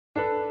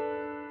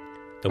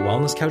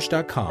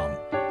thewellnesscouch.com,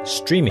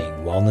 streaming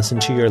wellness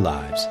into your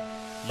lives.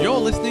 You're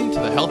listening to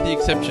The Healthy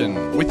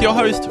Exception with your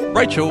host,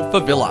 Rachel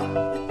Favilla.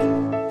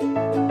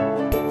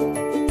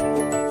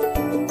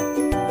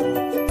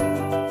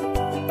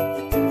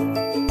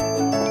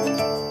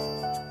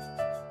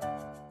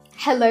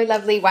 Hello,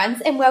 lovely ones,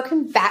 and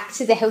welcome back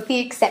to The Healthy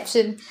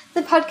Exception,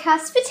 the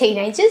podcast for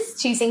teenagers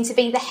choosing to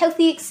be the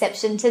healthy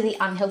exception to the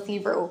unhealthy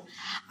rule.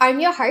 I'm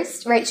your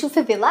host, Rachel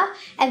Favilla,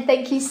 and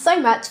thank you so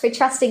much for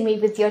trusting me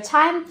with your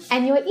time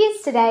and your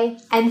ears today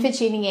and for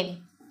tuning in.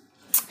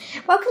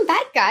 Welcome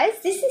back, guys.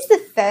 This is the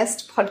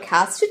first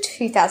podcast for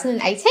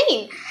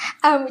 2018,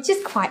 which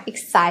is quite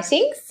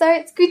exciting, so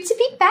it's good to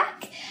be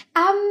back.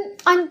 I'm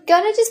going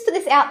to just put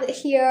this out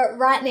here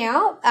right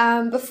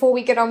now before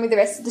we get on with the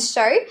rest of the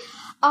show.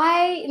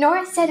 I know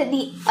I said at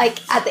the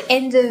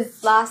end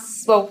of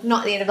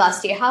not the end of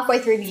last year, halfway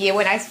through the year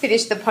when I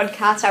finished the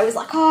podcast, I was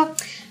like,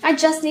 I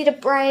just need a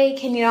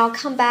break and, I'll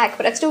come back,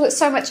 but I've still got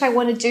so much I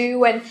want to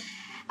do and,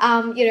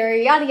 yada,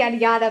 yada,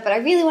 yada, but I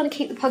really want to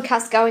keep the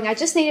podcast going. I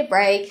just need a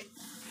break,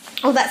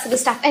 all that sort of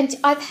stuff. And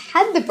I've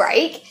had the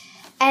break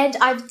and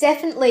I've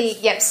definitely,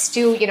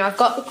 still, I've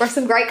got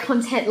some great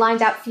content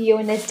lined up for you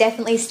and there's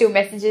definitely still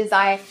messages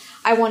I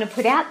want to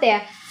put out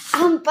there.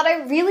 But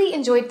I really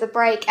enjoyed the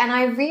break and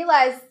I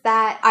realized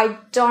that I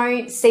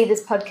don't see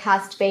this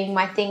podcast being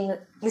my thing,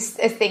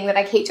 a thing that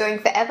I keep doing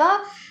forever.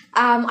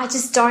 I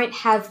just don't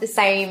have the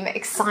same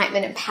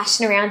excitement and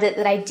passion around it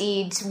that I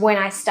did when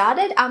I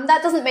started.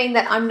 That doesn't mean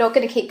that I'm not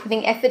going to keep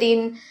putting effort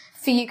in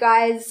for you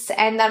guys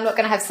and I'm not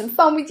going to have some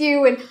fun with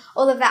you and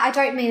all of that. I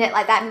don't mean it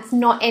like that, and it's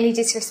not any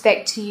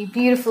disrespect to you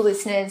beautiful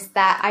listeners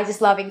that I just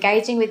love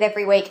engaging with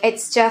every week.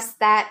 It's just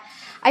that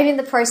I'm in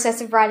the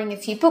process of writing a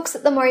few books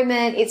at the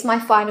moment. It's my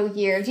final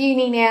year of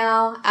uni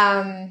now.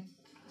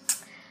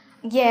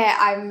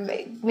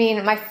 Me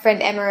and my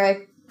friend Emma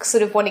are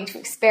sort of wanting to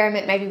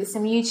experiment maybe with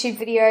some YouTube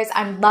videos.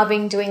 I'm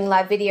loving doing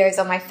live videos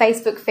on my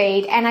Facebook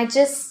feed. And I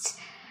just,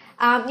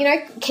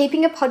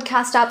 keeping a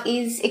podcast up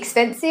is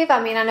expensive.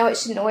 I mean, I know it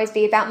shouldn't always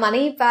be about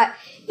money, but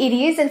it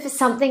is. And for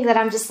something that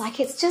I'm just like,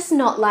 it's just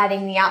not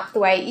lighting me up the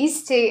way it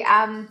used to.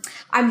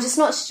 I'm just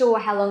not sure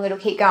how long it'll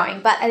keep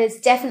going, but there's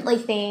definitely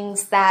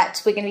things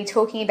that we're going to be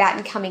talking about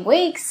in coming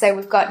weeks. So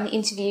we've got an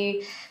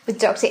interview with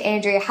Dr.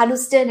 Andrea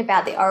Huddleston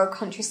about the oral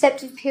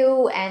contraceptive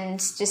pill and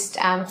just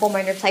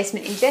hormone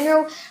replacement in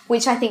general,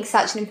 which I think is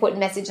such an important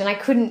message. And I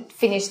couldn't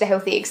finish The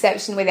Healthy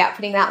Exception without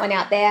putting that one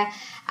out there.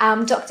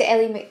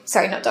 Ellie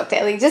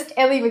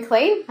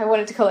McLean. I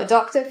wanted to call her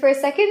doctor for a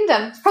second.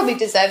 Probably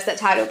deserves that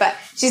title, but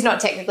she's not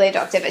technically a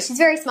doctor, but she's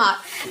very smart.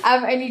 A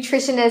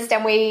nutritionist,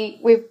 and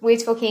we're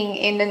talking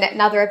in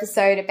another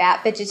episode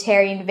about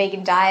vegetarian and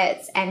vegan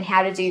diets and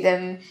how to do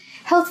them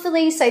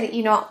healthfully so that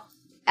you're not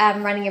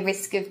running a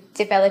risk of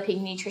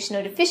developing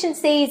nutritional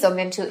deficiencies or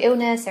mental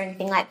illness or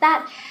anything like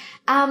that.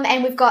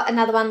 And we've got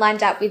another one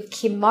lined up with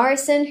Kim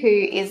Morrison, who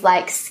is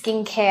like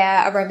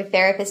skincare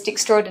aromatherapist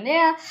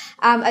extraordinaire,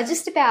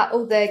 just about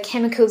all the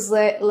chemicals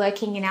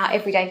lurking in our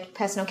everyday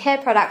personal care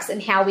products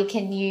and how we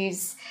can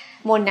use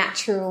more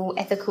natural,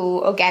 ethical,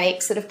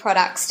 organic sort of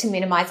products to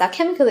minimize our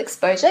chemical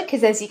exposure.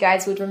 Because as you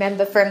guys would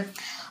remember from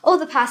all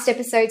the past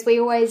episodes, we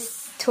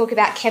always talk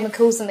about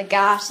chemicals in the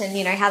gut and,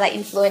 how that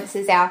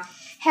influences our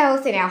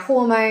health and our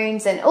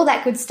hormones and all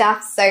that good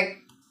stuff. So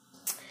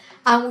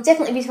we'll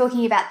definitely be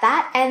talking about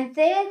that. And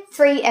there are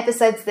 3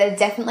 episodes that are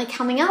definitely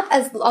coming up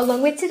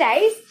along with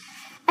today's.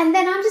 And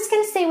then I'm just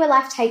going to see where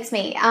life takes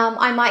me.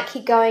 I might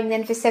keep going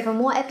then for 7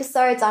 more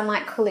episodes. I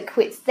might call it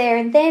quits there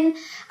and then.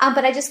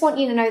 But I just want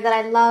you to know that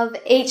I love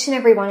each and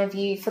every one of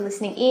you for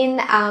listening in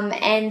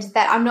and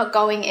that I'm not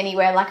going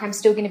anywhere. Like, I'm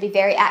still going to be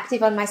very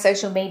active on my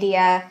social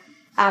media.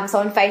 So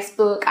on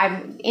Facebook,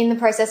 I'm in the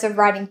process of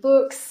writing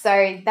books,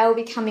 so they'll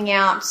be coming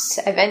out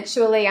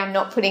eventually. I'm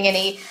not putting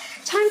any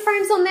time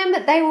frames on them,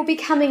 but they will be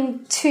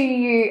coming to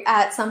you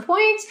at some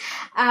point.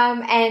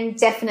 And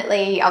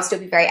definitely I'll still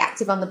be very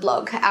active on the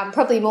blog,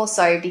 probably more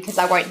so because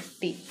I won't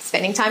be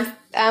spending time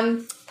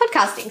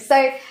podcasting.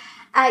 So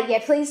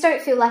please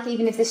don't feel like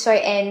even if this show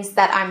ends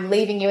that I'm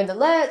leaving you in the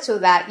lurch or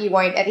that you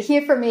won't ever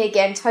hear from me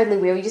again. Totally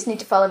will. You just need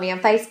to follow me on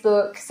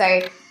Facebook.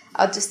 So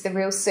I'll just the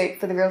Real Soup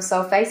for the Real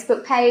Soul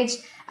Facebook page.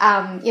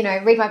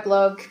 Read my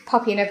blog,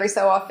 pop in every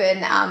so often,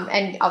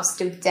 and I'll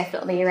still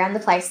definitely around the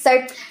place. So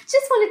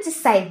just wanted to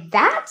say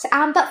that.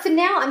 But for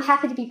now, I'm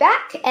happy to be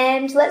back,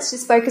 and let's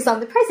just focus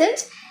on the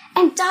present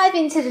and dive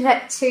into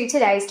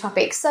today's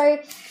topic. So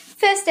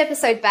first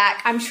episode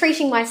back, I'm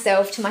treating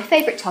myself to my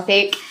favourite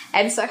topic,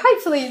 and so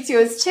hopefully it's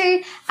yours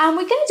too. We're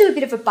going to do a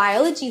bit of a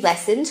biology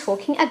lesson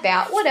talking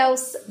about what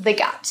else? The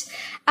gut.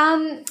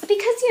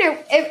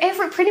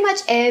 Because, pretty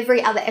much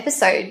every other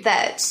episode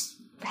that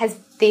has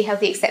The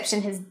Healthy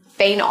Exception has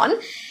been on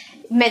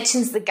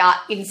mentions the gut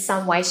in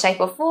some way,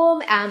 shape or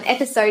form.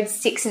 Episodes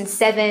 6 and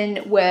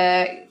 7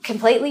 were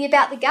completely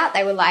about the gut.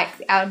 They were like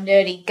our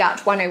nerdy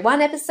Gut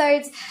 101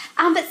 episodes.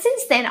 But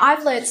since then,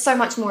 I've learned so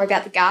much more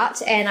about the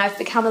gut and I've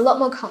become a lot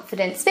more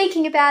confident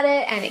speaking about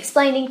it and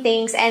explaining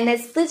things. And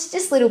there's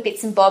just little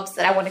bits and bobs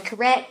that I want to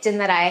correct and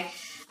that I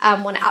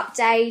want to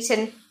update.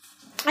 And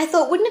I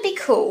thought, wouldn't it be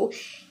cool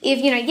if,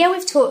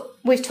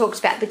 we've talked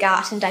about the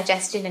gut and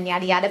digestion and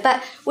yada yada,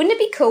 but wouldn't it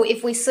be cool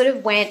if we sort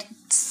of went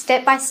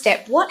step by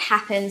step, what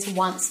happens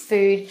once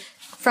food,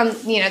 from,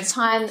 the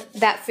time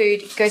that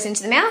food goes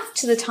into the mouth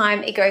to the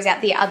time it goes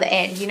out the other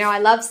end. I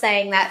love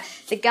saying that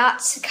the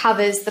gut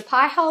covers the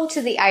pie hole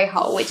to the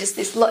a-hole, which is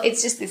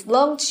it's just this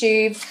long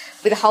tube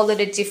with a whole lot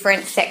of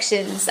different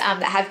sections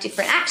that have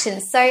different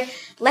actions. So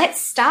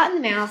let's start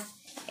in the mouth,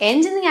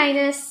 end in the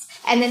anus,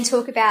 and then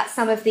talk about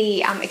some of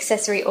the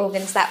accessory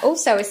organs that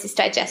also assist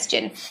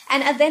digestion.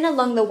 And then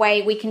along the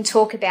way, we can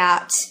talk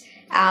about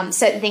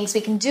certain things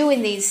we can do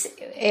in these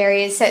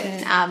areas,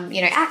 certain,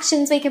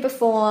 actions we can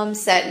perform,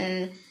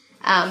 certain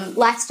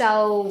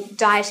lifestyle,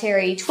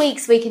 dietary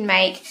tweaks we can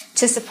make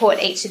to support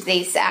each of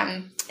these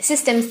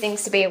systems,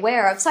 things to be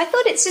aware of. So I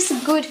thought it's just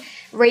a good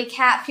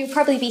recap. You'll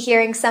probably be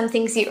hearing some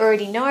things you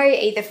already know,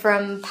 either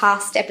from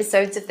past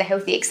episodes of The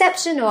Healthy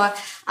Exception or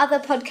other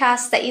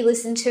podcasts that you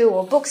listen to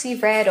or books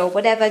you've read or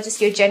whatever, just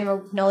your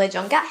general knowledge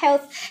on gut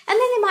health. And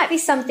then there might be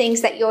some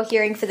things that you're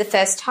hearing for the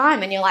first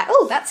time and you're like,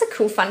 oh, that's a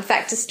cool fun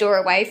fact to store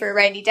away for a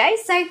rainy day.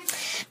 So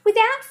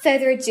without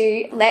further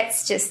ado,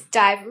 let's just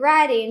dive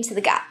right into the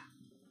gut.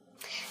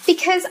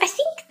 Because I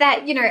think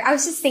that, I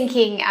was just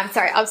thinking,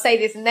 I'll say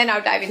this and then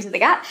I'll dive into the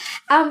gut,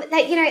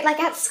 that, like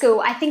at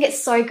school, I think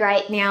it's so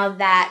great now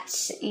that,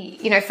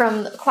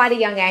 from quite a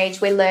young age,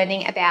 we're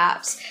learning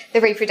about the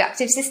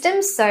reproductive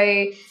system.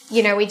 So,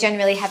 we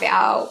generally have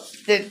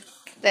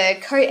the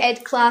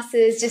co-ed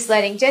classes, just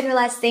learning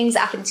generalized things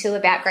up until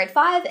about grade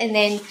 5. And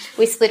then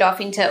we split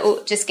off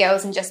into just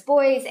girls and just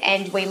boys.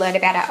 And we learn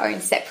about our own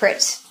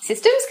separate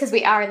systems because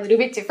we are a little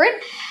bit different.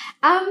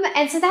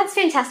 And so that's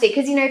fantastic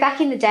because,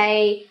 back in the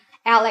day,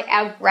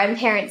 our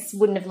grandparents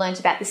wouldn't have learned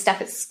about this stuff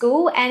at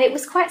school, and it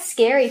was quite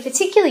scary,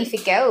 particularly for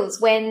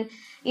girls when,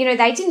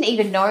 they didn't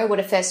even know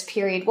what a first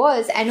period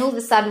was, and all of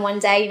a sudden one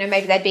day,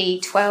 maybe they'd be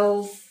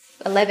 12,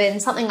 11,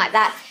 something like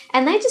that,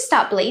 and they just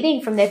start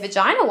bleeding from their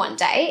vagina one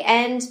day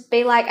and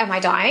be like, am I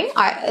dying?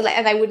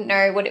 And they wouldn't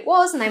know what it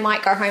was, and they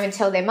might go home and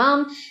tell their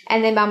mum,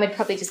 and their mum would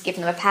probably just give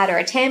them a pad or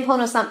a tampon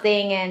or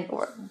something,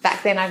 or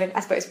back then I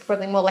suppose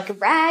probably more like a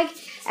rag,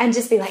 and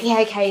just be like,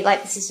 yeah, okay,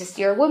 like this is just,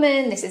 you're a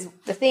woman, this is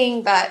the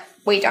thing, but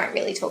we don't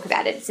really talk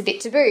about it. It's a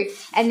bit taboo.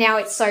 And now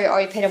it's so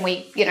open, and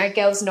we,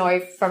 girls know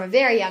from a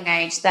very young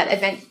age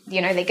that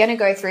they're going to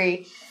go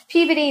through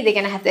puberty, they're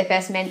going to have their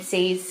first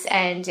menses,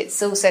 and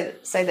it's also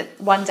so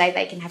that one day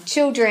they can have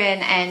children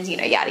and,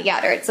 yada,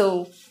 yada. It's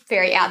all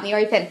very out in the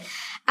open.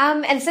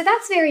 And so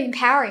that's very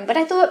empowering. But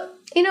I thought,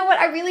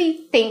 I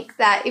really think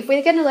that if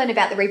we're going to learn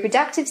about the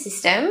reproductive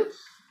system,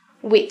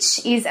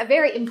 which is a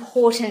very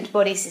important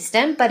body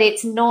system, but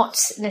it's not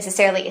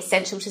necessarily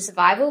essential to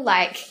survival,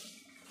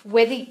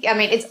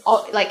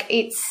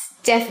 it's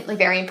definitely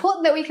very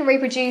important that we can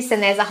reproduce,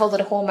 and there's a whole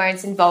lot of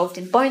hormones involved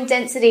in bone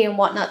density and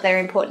whatnot that are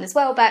important as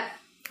well. But,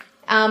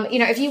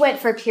 if you went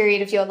for a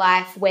period of your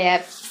life where,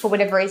 for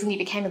whatever reason, you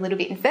became a little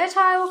bit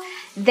infertile,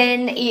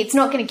 then it's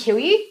not going to kill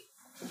you.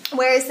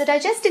 Whereas the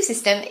digestive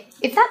system,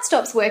 if that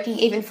stops working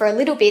even for a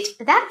little bit,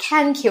 that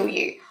can kill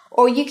you,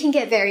 or you can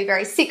get very,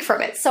 very sick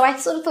from it. So I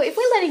sort of thought, if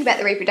we're learning about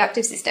the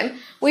reproductive system,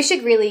 we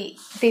should really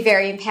be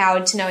very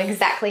empowered to know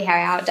exactly how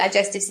our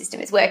digestive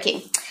system is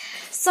working.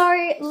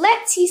 So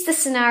let's use the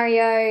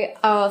scenario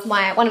of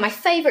one of my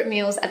favourite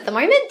meals at the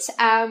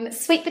moment,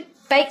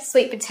 baked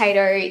sweet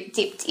potato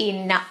dipped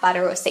in nut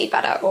butter or seed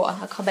butter, or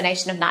a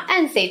combination of nut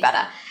and seed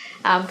butter,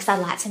 because I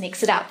like to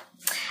mix it up.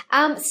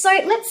 So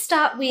let's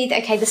start with,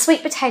 the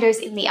sweet potatoes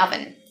in the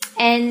oven.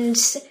 And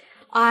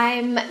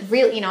I'm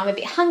really, I'm a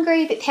bit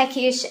hungry, a bit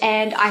peckish,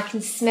 and I can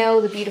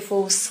smell the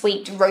beautiful,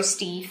 sweet,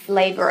 roasty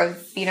flavour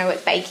of,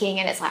 it baking,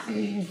 and it's like,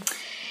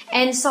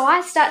 And so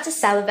I start to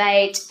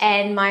salivate,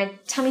 and my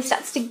tummy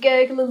starts to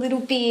gurgle a little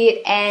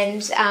bit,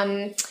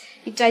 and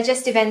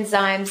digestive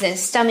enzymes and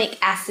stomach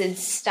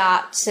acids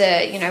start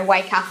to,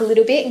 wake up a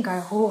little bit and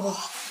go,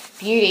 oh,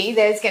 beauty,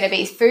 there's going to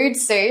be food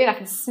soon. I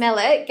can smell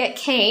it, get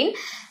keen.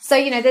 So,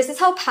 there's this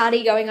whole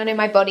party going on in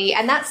my body,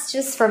 and that's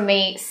just from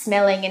me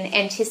smelling and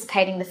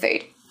anticipating the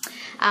food.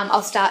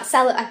 I'll start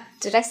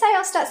Did I say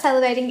I'll start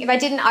salivating? If I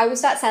didn't, I will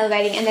start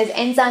salivating, and there's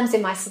enzymes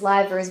in my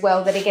saliva as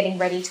well that are getting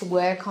ready to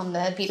work on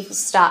the beautiful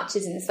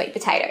starches in the sweet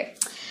potato.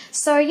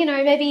 So,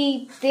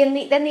 maybe then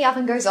the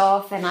oven goes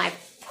off, and I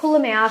pull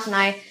them out, and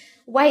I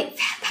wait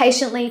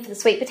patiently for the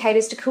sweet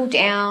potatoes to cool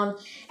down,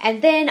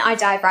 and then I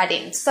dive right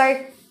in.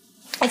 So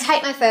I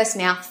take my first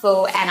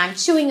mouthful and I'm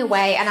chewing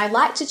away, and I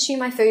like to chew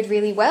my food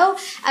really well.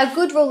 A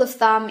good rule of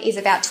thumb is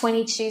about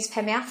 20 chews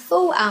per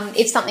mouthful.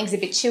 If something's a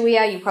bit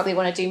chewier, you probably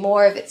want to do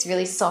more. If it's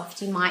really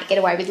soft, you might get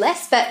away with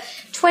less, but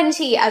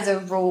 20 as a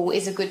rule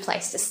is a good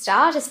place to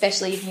start,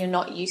 especially if you're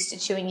not used to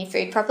chewing your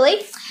food properly.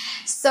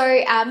 So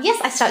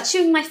yes, I start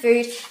chewing my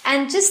food,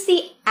 and just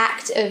the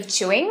act of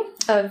chewing,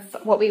 of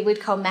what we would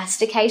call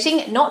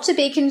masticating, not to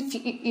be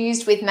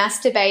confused with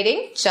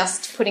masturbating,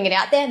 just putting it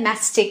out there,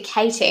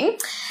 masticating.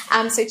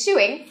 So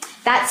chewing,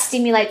 that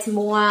stimulates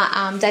more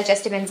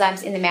digestive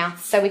enzymes in the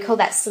mouth. So we call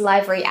that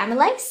salivary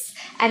amylase.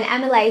 And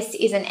amylase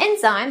is an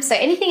enzyme, so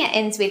anything that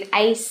ends with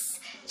ACE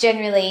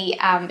generally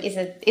is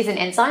an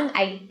enzyme,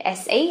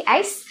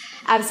 ACE.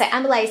 So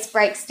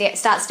amylase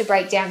starts to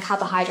break down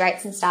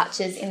carbohydrates and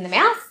starches in the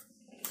mouth.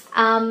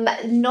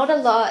 Not a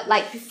lot,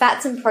 like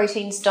fats and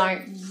proteins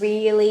don't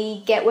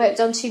really get worked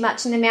on too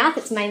much in the mouth.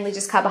 It's mainly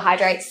just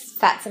carbohydrates,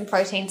 fats and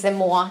proteins and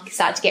more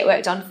start to get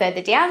worked on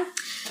further down.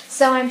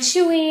 So I'm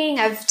chewing,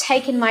 I've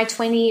taken my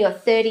 20 or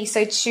 30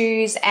 so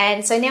chews,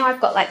 and so now I've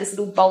got like this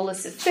little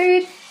bolus of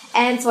food,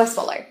 and so I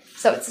swallow.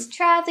 So it's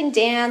traveling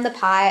down the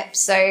pipe,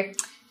 so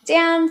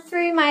down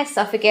through my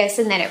esophagus,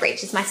 and then it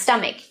reaches my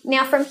stomach.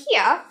 Now from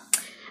here,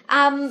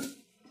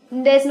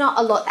 there's not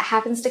a lot that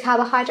happens to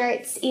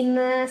carbohydrates in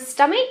the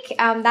stomach.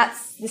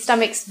 The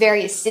stomach's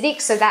very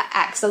acidic, so that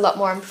acts a lot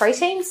more on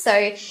protein.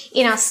 So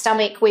in our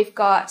stomach, we've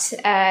got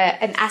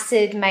an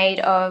acid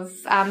made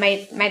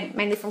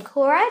mainly from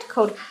chloride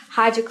called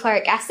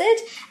hydrochloric acid,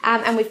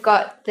 and we've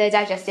got the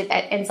digestive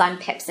enzyme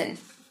pepsin.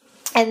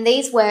 And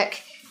these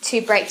work to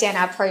break down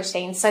our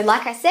protein. So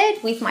like I said,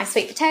 with my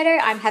sweet potato,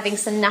 I'm having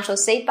some nut or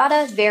seed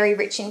butter, very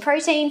rich in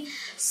protein.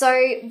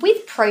 So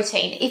with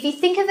protein, if you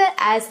think of it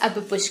as a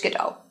babushka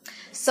doll,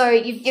 so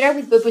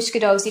with babushka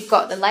dolls, you've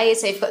got the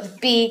layers, so you've got the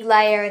big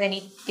layer, and then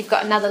you've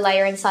got another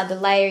layer inside the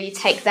layer, you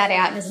take that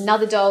out, and there's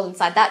another doll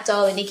inside that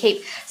doll, and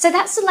so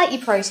that's sort of like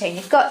your protein.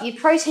 You've got, your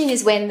protein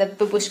is when the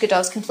babushka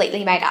doll's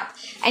completely made up,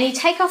 and you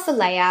take off the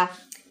layer,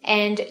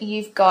 and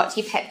you've got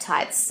your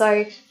peptides.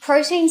 So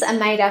proteins are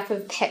made up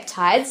of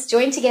peptides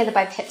joined together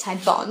by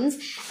peptide bonds,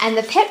 and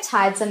the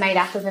peptides are made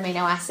up of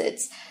amino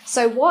acids.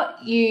 So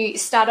what you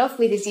start off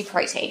with is your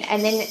protein,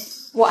 and then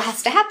what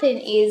has to happen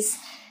is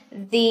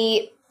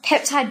the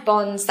peptide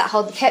bonds that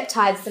hold the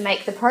peptides to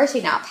make the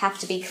protein up have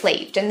to be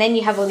cleaved, and then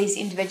you have all these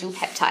individual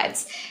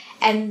peptides.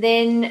 And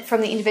then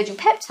from the individual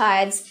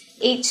peptides,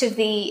 each of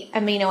the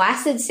amino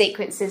acid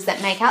sequences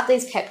that make up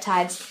these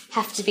peptides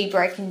have to be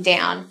broken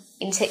down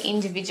into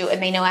individual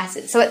amino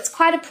acids. So it's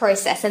quite a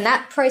process, and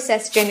that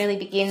process generally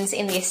begins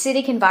in the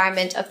acidic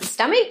environment of the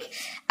stomach,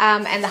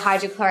 and the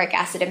hydrochloric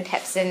acid and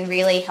pepsin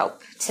really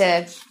help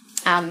to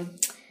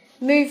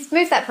move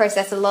that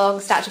process along,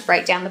 start to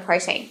break down the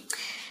protein.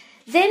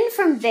 Then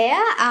from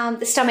there,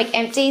 the stomach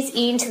empties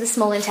into the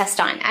small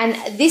intestine,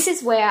 and this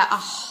is where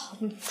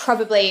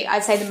probably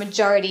I'd say the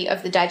majority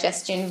of the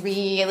digestion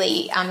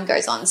really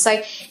goes on.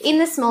 So in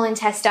the small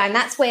intestine,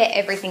 that's where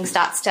everything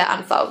starts to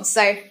unfold.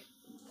 So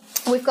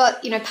we've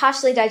got,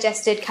 partially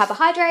digested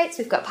carbohydrates,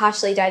 we've got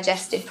partially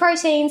digested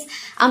proteins,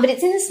 but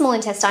it's in the small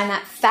intestine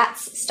that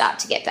fats start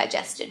to get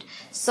digested.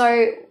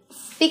 So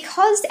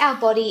because our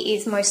body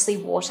is mostly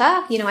water,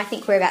 I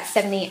think we're about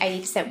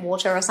 70-80%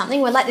 water or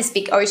something. We're like this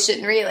big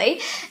ocean,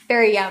 really,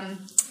 very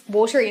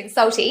watery and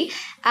salty.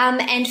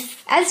 And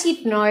as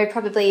you'd know,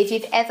 probably, if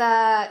you've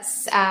ever,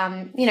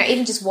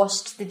 even just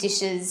washed the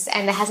dishes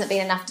and there hasn't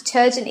been enough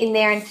detergent in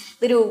there, and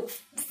little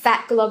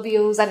fat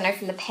globules, I don't know,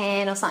 from the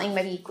pan or something,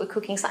 maybe we're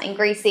cooking something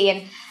greasy,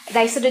 and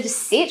they sort of just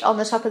sit on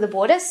the top of the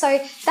border. So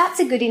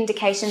that's a good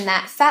indication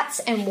that fats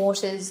and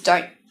waters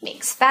don't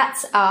mix.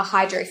 Fats are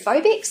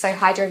hydrophobic, so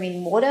hydro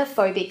meaning water,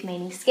 phobic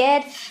meaning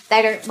scared.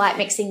 They don't like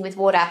mixing with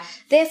water.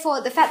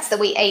 Therefore, the fats that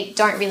we eat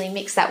don't really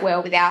mix that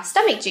well with our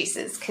stomach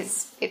juices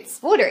because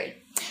it's watery.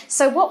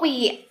 So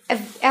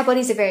our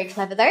bodies are very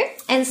clever though,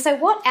 and so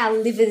what our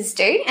livers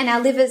do, and our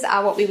livers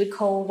are what we would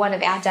call one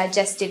of our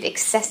digestive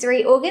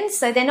accessory organs,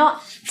 so they're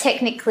not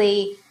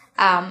technically,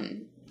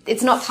 they're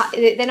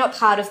not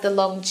part of the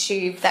long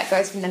tube that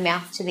goes from the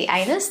mouth to the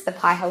anus, the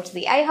pie hole to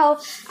the a-hole,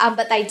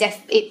 but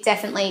it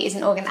definitely is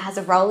an organ that has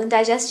a role in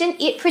digestion.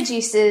 It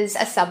produces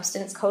a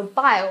substance called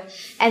bile,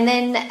 and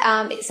then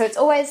so it's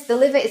always, the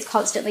liver is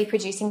constantly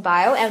producing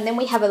bile, and then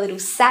we have a little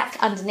sac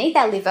underneath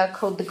our liver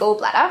called the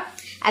gallbladder,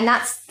 and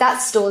that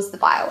stores the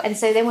bile. And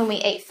so then when we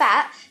eat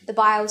fat, the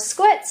bile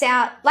squirts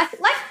out like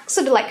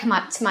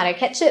tomato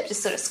ketchup,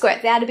 just sort of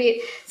squirts out a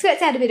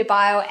bit of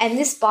bile, and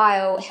this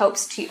bile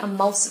helps to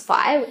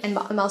emulsify, and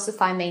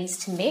emulsify means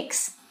to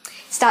mix.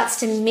 Starts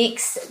to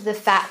mix the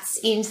fats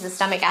into the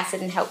stomach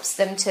acid and helps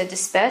them to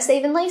disperse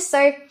evenly.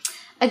 So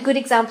a good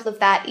example of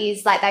that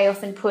is, like, they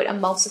often put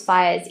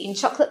emulsifiers in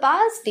chocolate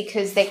bars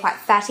because they're quite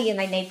fatty and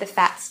they need the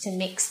fats to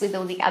mix with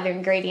all the other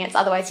ingredients.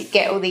 Otherwise you'd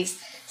get all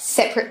these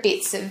separate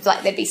bits of,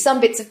 like, there'd be some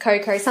bits of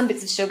cocoa, some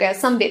bits of sugar,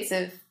 some bits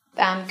of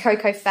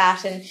cocoa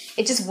fat, and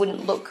it just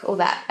wouldn't look all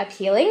that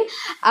appealing.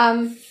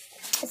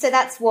 So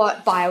that's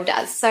what bile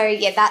does. So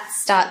yeah, that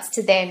starts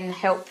to then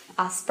help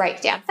us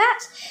break down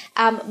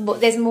fat.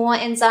 There's more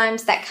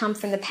enzymes that come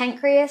from the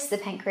pancreas. The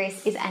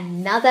pancreas is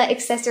another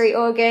accessory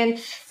organ.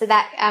 So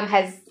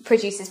that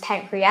produces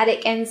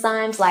pancreatic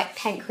enzymes like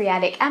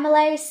pancreatic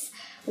amylase,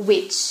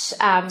 which,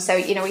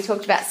 we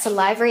talked about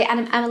salivary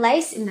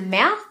amylase in the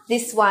mouth.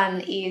 This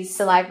one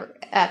is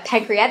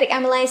pancreatic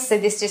amylase. So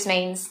this just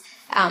means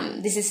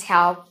this is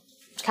how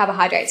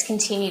carbohydrates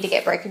continue to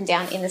get broken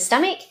down in the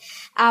stomach,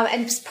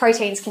 and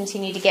proteins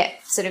continue to get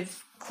sort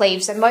of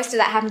cleaved. So most of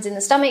that happens in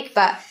the stomach,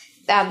 but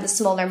the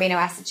smaller amino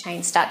acid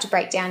chains start to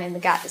break down in the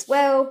gut as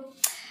well.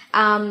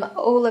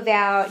 All of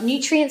our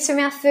nutrients from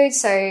our food,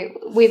 so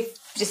we've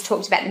just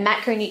talked about the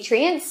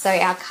macronutrients, so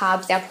our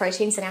carbs, our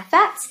proteins, and our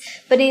fats.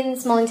 But in the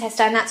small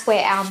intestine, that's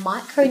where our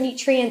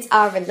micronutrients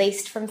are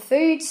released from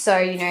food. So,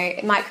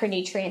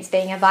 micronutrients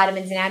being our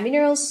vitamins and our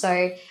minerals.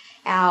 So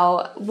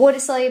our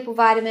water-soluble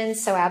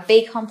vitamins, so our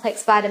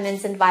B-complex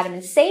vitamins and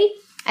vitamin C.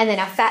 And then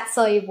our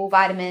fat-soluble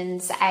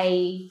vitamins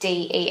A,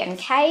 D, E, and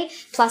K,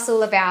 plus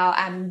all of our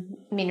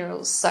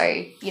minerals. So,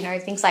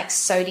 things like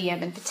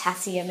sodium and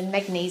potassium and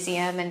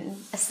magnesium and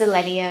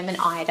selenium and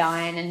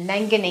iodine and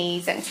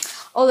manganese and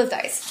all of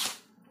those.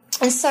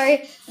 And so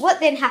what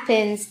then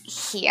happens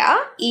here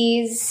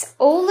is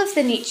all of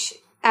the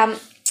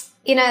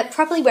in a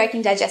properly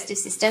working digestive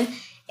system,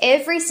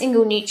 every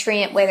single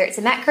nutrient, whether it's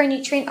a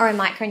macronutrient or a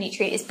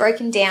micronutrient, is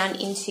broken down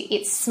into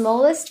its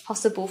smallest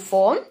possible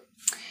form.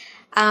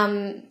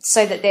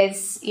 So that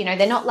there's,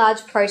 they're not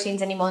large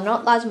proteins anymore,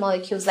 not large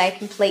molecules, they're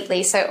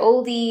completely, so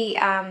all the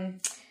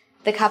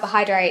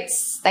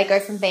carbohydrates, they go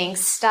from being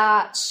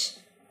starch,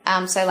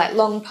 so like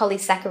long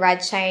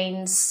polysaccharide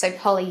chains, so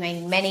poly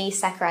meaning many,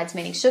 saccharides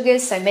meaning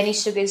sugars, so many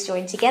sugars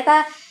joined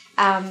together,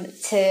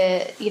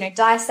 to,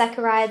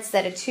 disaccharides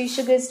that are two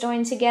sugars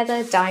joined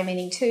together, di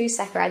meaning two,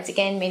 saccharides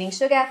again meaning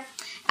sugar.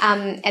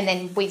 And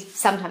then we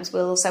sometimes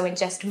will also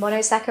ingest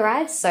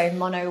monosaccharides, so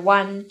mono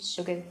 1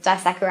 sugar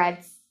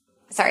disaccharides.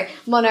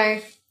 Mono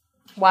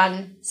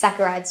 1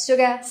 saccharides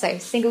sugar, so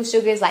single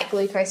sugars like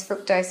glucose,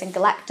 fructose, and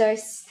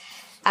galactose.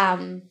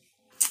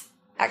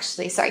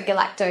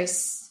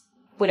 Galactose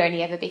would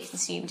only ever be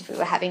consumed if we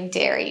were having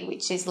dairy,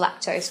 which is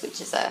lactose, which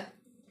is a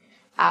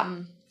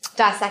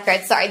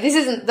disaccharide. Sorry,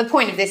 the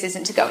point of this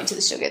isn't to go into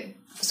the sugar,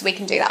 so we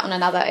can do that on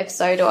another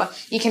episode, or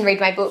you can read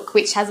my book,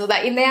 which has all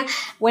that in there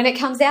when it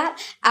comes out.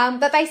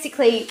 But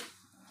basically,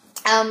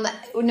 no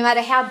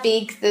matter how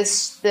big the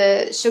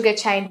sugar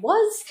chain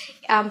was,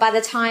 by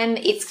the time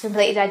it's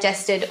completely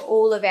digested,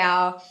 all of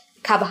our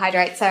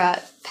carbohydrates are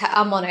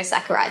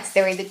monosaccharides.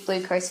 They're either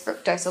glucose,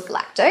 fructose, or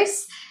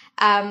galactose.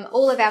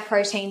 All of our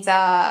proteins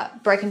are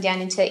broken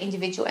down into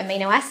individual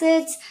amino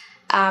acids.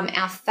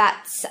 Our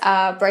fats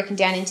are broken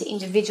down into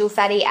individual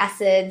fatty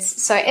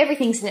acids. So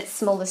everything's in its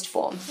smallest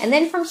form. And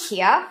then from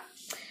here,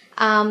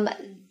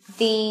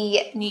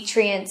 the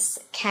nutrients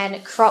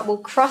will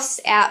cross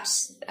out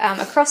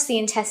across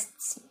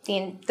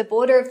the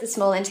border of the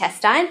small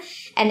intestine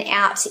and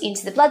out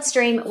into the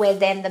bloodstream, where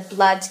then the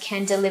blood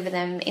can deliver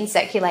them in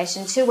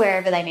circulation to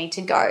wherever they need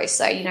to go.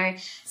 So,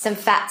 some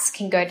fats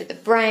can go to the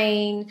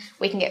brain,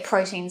 we can get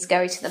proteins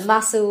go to the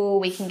muscle,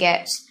 we can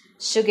get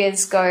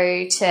sugars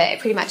go to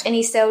pretty much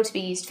any cell to be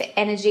used for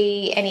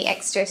energy, any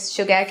extra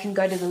sugar can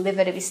go to the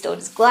liver to be stored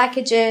as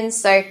glycogen.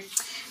 So,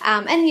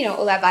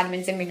 all our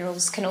vitamins and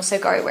minerals can also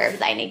go wherever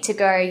they need to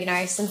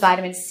go. Some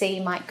vitamin C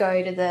might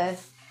go to the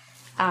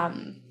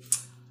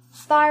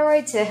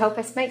thyroid to help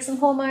us make some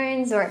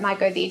hormones, or it might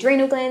go to the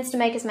adrenal glands to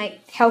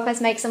help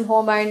us make some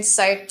hormones.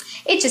 So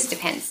it just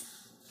depends.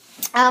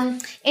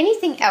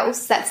 Anything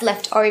else that's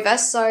left over,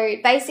 so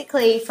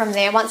basically from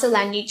there, once all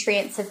our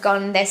nutrients have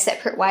gone their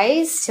separate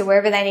ways to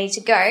wherever they need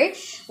to go,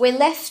 we're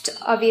left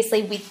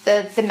obviously with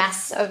the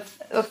mass of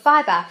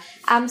fibre.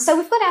 So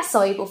we've got our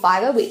soluble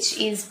fibre, which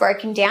is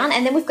broken down,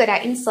 and then we've got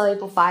our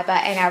insoluble fibre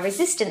and our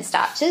resistant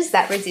starches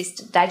that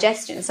resist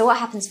digestion. So what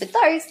happens with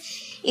those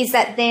is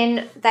that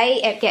then they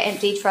get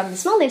emptied from the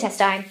small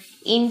intestine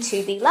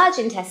into the large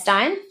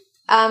intestine,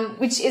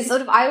 which is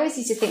sort of, I always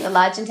used to think the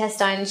large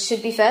intestine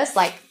should be first,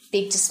 like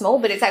big to small,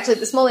 but it's actually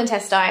the small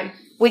intestine,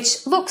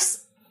 which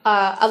looks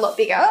a lot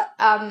bigger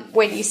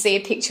when you see a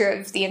picture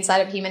of the inside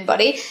of a human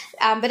body.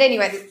 But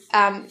anyway,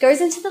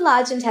 goes into the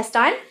large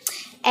intestine.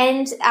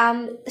 And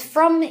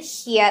from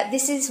here,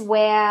 this is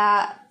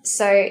where,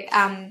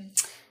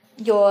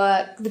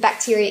 the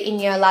bacteria in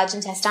your large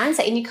intestine,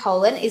 so in your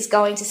colon, is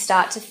going to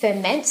start to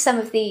ferment some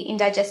of the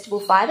indigestible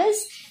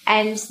fibres,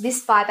 and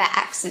this fibre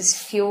acts as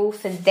fuel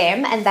for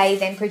them, and they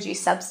then produce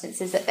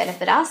substances that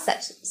benefit us,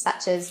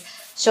 such as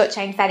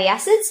short-chain fatty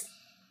acids.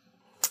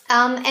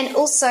 And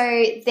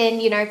also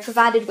then,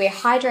 provided we're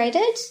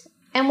hydrated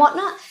and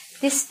whatnot,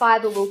 this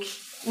fibre will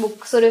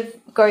sort of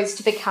goes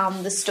to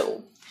become the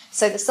stool.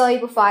 So the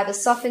soluble fibre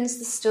softens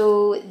the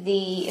stool,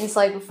 the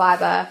insoluble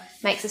fibre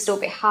makes the stool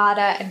a bit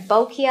harder and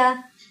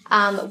bulkier,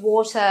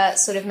 water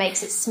sort of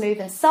makes it smooth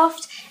and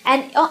soft,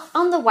 and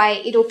on the way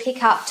it'll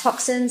pick up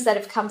toxins that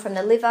have come from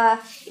the liver,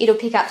 it'll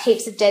pick up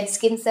heaps of dead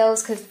skin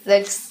cells because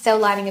the cell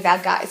lining of our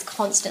gut is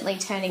constantly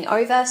turning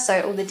over, so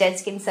all the dead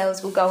skin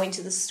cells will go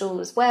into the stool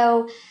as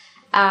well,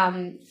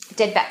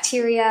 dead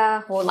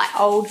bacteria or like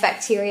old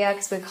bacteria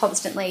because we're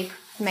constantly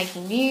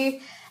making new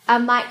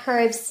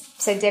microbes,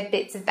 so dead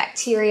bits of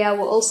bacteria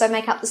will also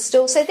make up the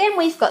stool. So then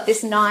we've got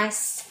this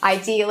nice,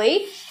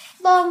 ideally,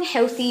 long,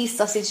 healthy,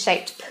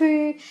 sausage-shaped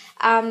poo,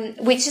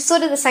 which is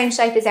sort of the same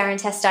shape as our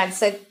intestines.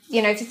 So,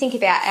 if you think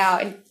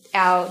about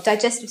our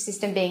digestive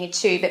system being a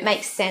tube, it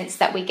makes sense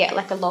that we get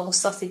like a long,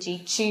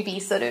 sausagey,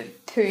 tubey sort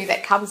of poo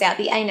that comes out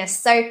the anus.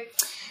 So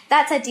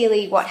that's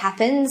ideally what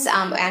happens.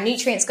 Our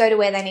nutrients go to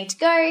where they need to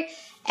go,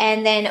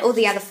 and then all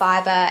the other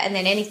fibre, and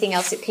then anything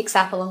else it picks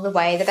up along the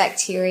way, the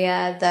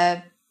bacteria,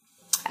 the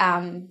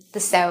the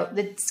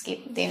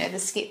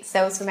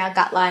cells from our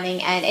gut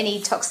lining, and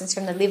any toxins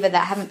from the liver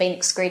that haven't been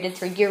excreted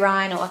through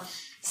urine or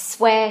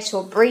sweat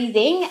or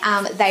breathing,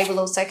 they will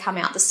also come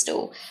out the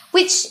stool,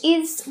 which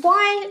is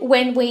why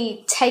when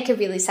we take a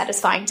really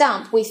satisfying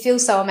dump, we feel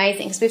so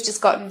amazing because we've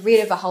just gotten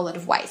rid of a whole lot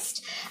of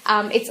waste.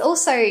 It's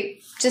also,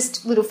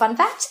 just little fun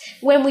fact,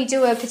 when we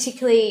do a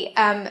particularly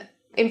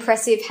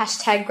impressive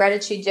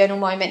 #gratitude journal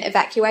moment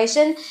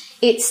evacuation,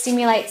 it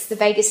stimulates the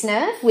vagus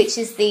nerve, which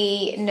is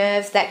the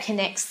nerve that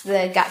connects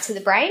the gut to the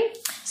brain.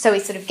 So we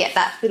sort of get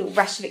that little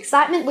rush of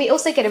excitement. We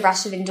also get a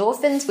rush of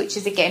endorphins, which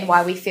is again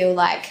why we feel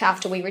like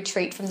after we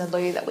retreat from the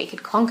loo that we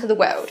could conquer the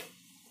world.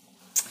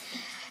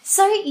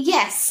 So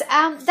yes,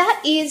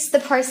 that is the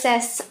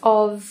process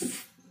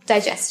of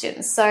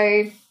digestion.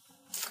 So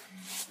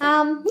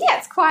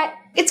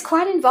it's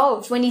quite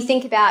involved when you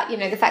think about,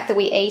 the fact that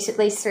we eat at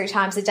least 3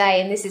 times a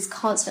day and this is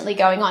constantly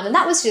going on. And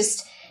that was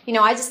just,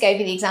 I just gave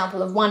you the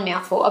example of one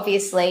mouthful.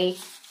 Obviously,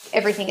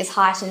 everything is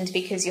heightened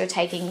because you're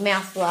taking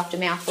mouthful after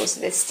mouthful.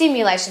 So there's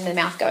stimulation in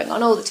the mouth going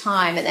on all the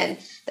time. And then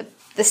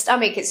the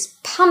stomach is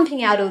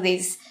pumping out all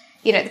these,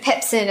 the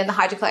pepsin and the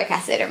hydrochloric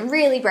acid and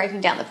really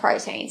breaking down the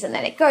proteins. And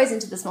then it goes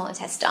into the small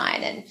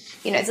intestine. And,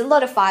 there's a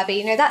lot of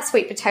fibre. That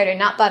sweet potato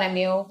nut butter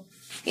meal,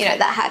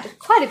 that had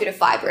quite a bit of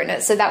fibre in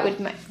it. So that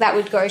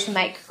would go to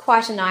make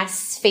quite a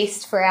nice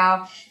feast for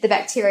the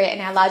bacteria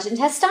in our large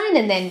intestine,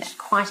 and then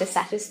quite a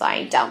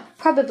satisfying dump.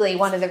 Probably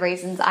one of the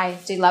reasons I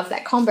do love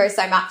that combo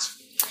so much.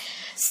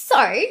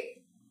 So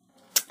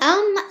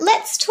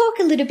let's talk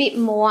a little bit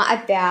more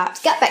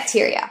about gut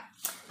bacteria,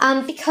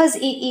 because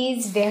it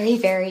is very,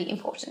 very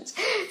important.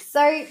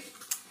 So,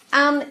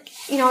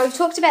 we've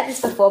talked about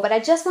this before, but I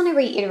just want to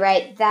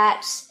reiterate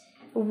that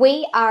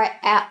we are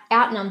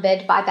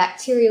outnumbered by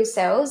bacterial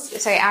cells.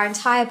 So our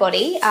entire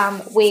body,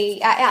 we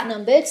are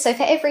outnumbered. So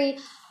for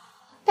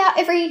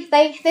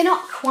they're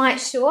not quite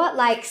sure.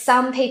 Like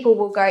some people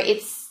will go,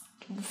 it's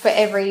for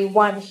every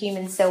 1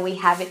 human cell we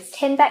have, it's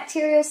 10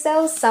 bacterial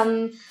cells.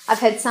 I've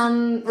heard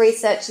some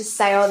researchers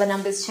say, the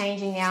number's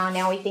changing now.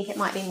 Now we think it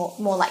might be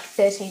more like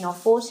 13 or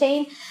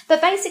 14.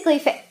 But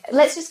basically,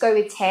 let's just go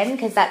with 10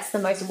 because that's the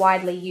most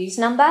widely used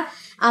number.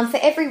 For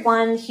every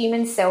 1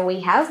 human cell we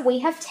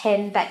have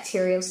 10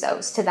 bacterial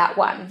cells to that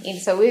 1. And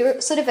so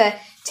we're sort of a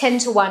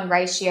 10-to-1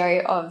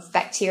 ratio of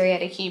bacteria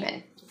to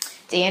human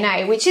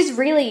DNA, which is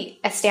really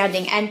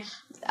astounding. And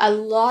a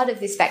lot of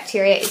this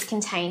bacteria is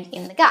contained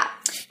in the gut.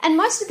 And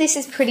most of this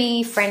is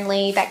pretty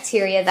friendly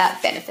bacteria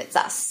that benefits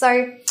us.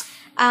 So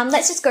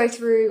let's just go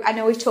through, I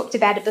know we've talked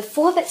about it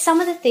before, but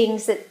some of the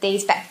things that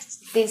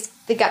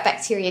the gut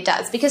bacteria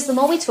does, because the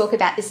more we talk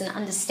about this and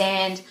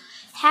understand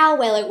how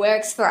well it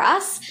works for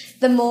us,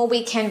 the more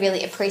we can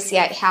really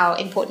appreciate how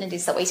important it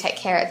is that we take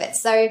care of it.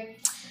 So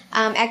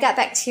our gut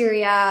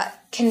bacteria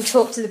can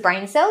talk to the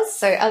brain cells.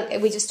 So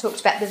we just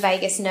talked about the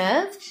vagus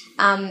nerve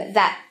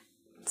that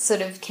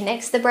sort of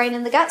connects the brain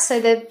and the gut. So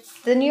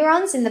the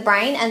neurons in the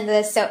brain and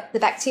the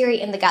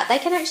bacteria in the gut, they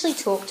can actually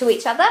talk to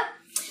each other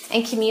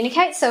and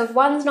communicate. So if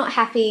one's not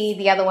happy,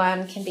 the other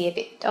one can be a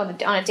bit on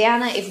a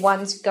downer. If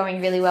one's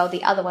going really well,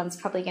 the other one's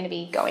probably going to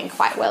be going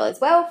quite well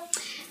as well.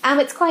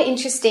 It's quite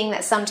interesting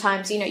that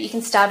sometimes, you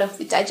can start off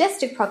with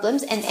digestive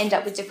problems and end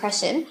up with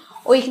depression,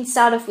 or you can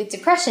start off with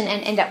depression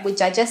and end up with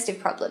digestive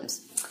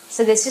problems.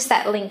 So there's just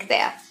that link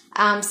there.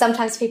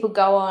 Sometimes people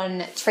go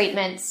on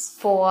treatments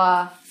for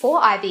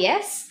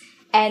IBS,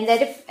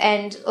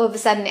 and all of a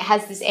sudden it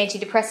has this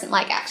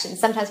antidepressant-like action.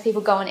 Sometimes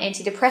people go on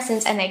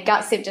antidepressants and their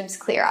gut symptoms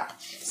clear up.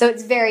 So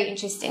it's very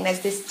interesting.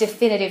 There's this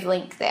definitive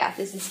link there.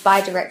 There's this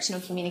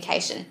bidirectional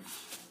communication.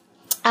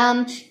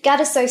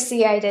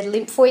 Gut-associated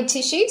lymphoid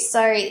tissue,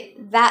 so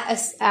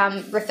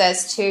that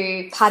refers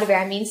to part of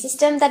our immune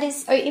system that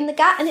is in the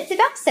gut, and it's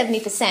about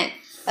 70%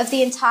 of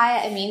the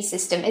entire immune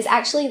system is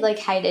actually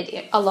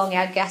located along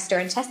our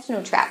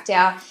gastrointestinal tract.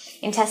 Our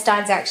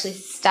intestines are actually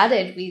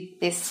studded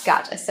with this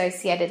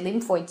gut-associated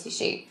lymphoid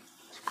tissue.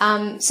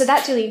 So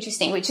that's really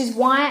interesting, which is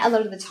why a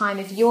lot of the time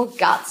if your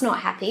gut's not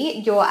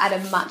happy, you're at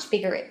a much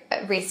bigger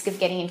risk of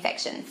getting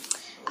infection.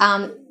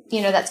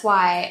 That's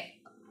why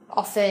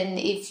often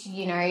if,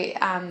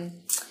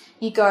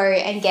 you go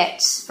and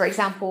get, for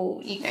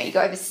example, you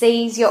go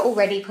overseas, you're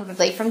already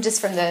probably from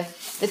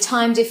the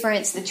time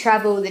difference, the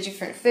travel, the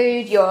different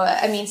food, your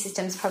immune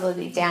system's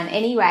probably down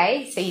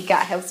anyway, so your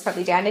gut health's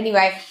probably down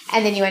anyway,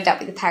 and then you end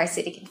up with a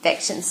parasitic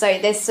infection. So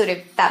there's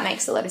that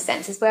makes a lot of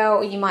sense as well.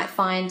 Or you might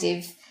find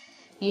if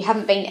you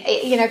haven't been,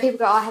 people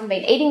go, I haven't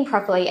been eating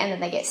properly, and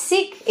then they get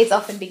sick. It's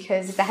often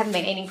because if they haven't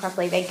been eating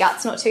properly, their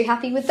gut's not too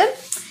happy with them.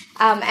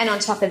 And on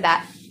top of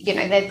that,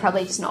 they're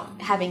probably just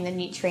not having the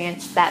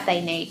nutrients that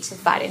they need to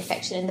fight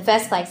infection in the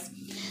first place.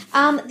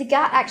 The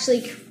gut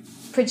actually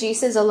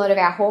produces a lot of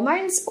our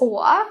hormones,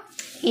 or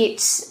it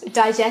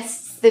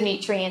digests the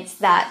nutrients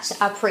that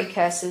are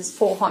precursors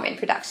for hormone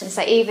production.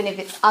 So even if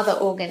it's other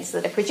organs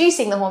that are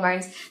producing the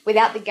hormones,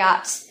 without the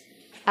gut,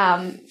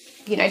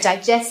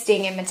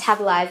 digesting and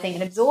metabolizing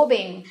and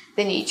absorbing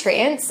the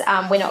nutrients,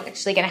 we're not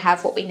actually going to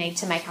have what we need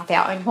to make up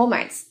our own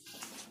hormones.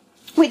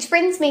 Which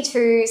brings me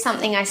to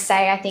something I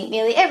say, I think,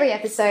 nearly every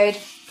episode.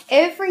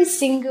 Every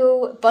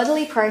single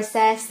bodily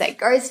process that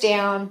goes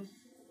down,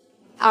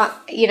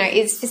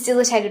 is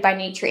facilitated by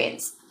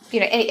nutrients.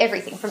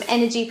 Everything from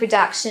energy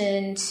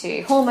production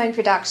to hormone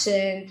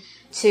production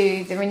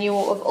to the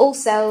renewal of all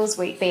cells,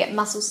 be it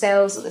muscle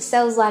cells or the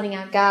cells lining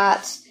our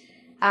gut,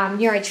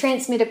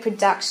 neurotransmitter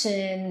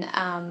production,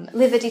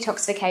 liver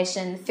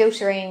detoxification,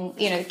 filtering,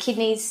 the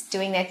kidneys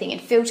doing their thing in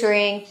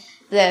filtering,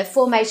 the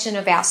formation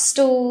of our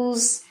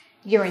stools,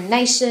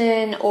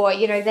 urination, or,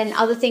 then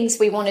other things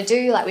we want to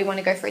do, like we want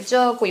to go for a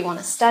jog, we want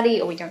to study,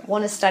 or we don't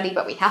want to study,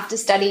 but we have to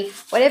study,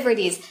 whatever it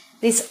is.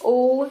 This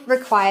all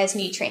requires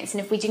nutrients.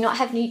 And if we do not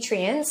have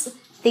nutrients,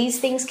 these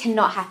things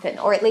cannot happen,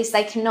 or at least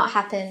they cannot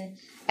happen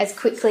as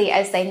quickly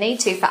as they need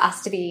to for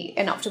us to be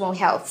in optimal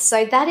health.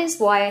 So that is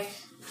why,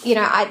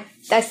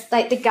 that's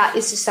like the gut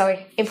is just so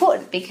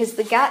important, because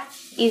the gut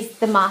is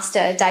the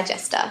master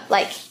digester.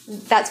 Like,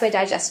 that's where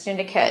digestion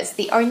occurs.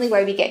 The only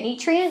way we get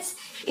nutrients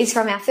is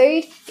from our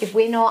food. If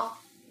we're not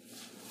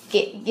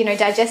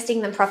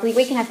digesting them properly,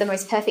 we can have the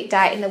most perfect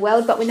diet in the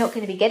world, but we're not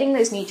going to be getting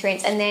those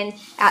nutrients, and then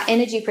our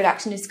energy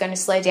production is going to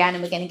slow down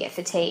and we're going to get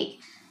fatigue.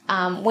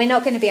 We're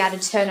not going to be able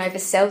to turn over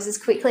cells as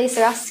quickly,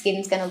 so our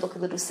skin's going to look a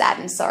little sad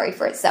and sorry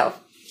for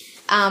itself.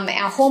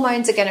 Our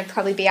hormones are going to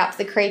probably be up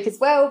the creek as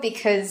well,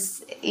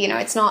 because,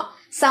 it's not,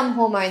 some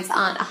hormones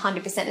aren't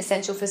 100%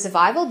 essential for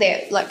survival.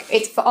 They're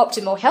it's for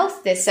optimal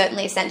health, they're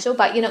certainly essential,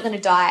 but you're not going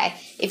to die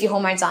if your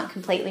hormones aren't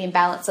completely in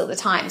balance all the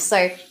time.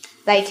 So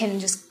they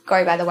can just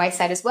go by the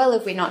wayside as well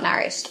if we're not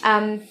nourished.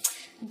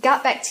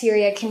 Gut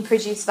bacteria can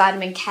produce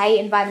vitamin K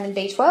and vitamin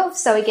B12.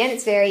 So again,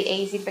 it's very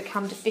easy to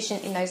become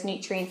deficient in those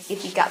nutrients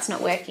if your gut's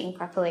not working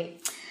properly.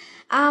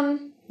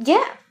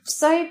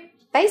 So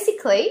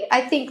basically,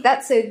 I think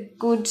that's a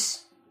good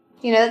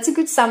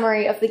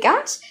summary of the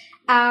gut.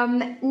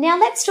 Now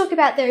let's talk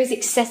about those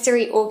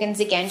accessory organs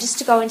again, just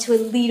to go into a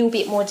little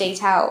bit more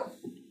detail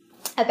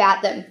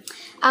about them.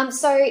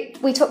 So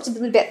we talked a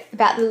little bit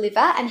about the liver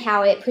and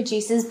how it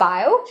produces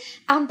bile,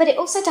 but it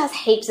also does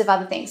heaps of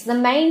other things. The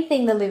main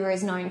thing the liver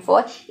is known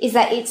for is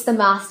that it's the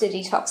master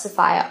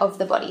detoxifier of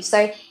the body.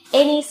 So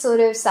any sort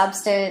of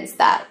substance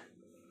that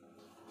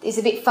is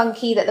a bit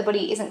funky that the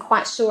body isn't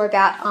quite sure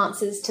about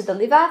answers to the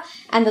liver,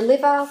 and the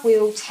liver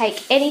will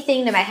take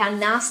anything, no matter how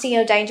nasty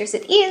or dangerous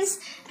it is,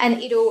 and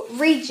it'll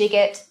rejig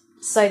it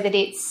so that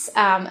it's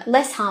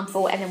less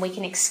harmful, and then we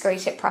can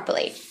excrete it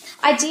properly.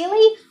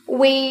 Ideally,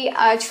 we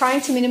are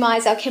trying to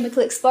minimize our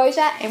chemical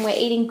exposure, and we're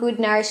eating good,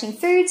 nourishing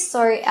foods,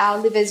 so our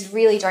livers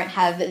really don't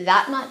have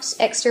that much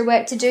extra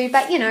work to do.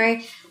 But,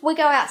 we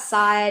go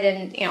outside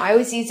and, I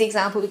always use the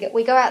example,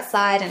 we go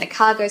outside and a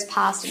car goes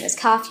past and there's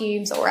car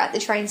fumes, or we're at the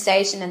train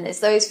station and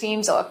there's those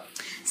fumes, or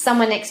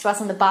someone next to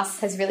us on the bus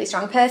has really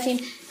strong perfume.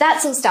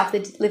 That's all stuff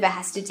the liver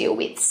has to deal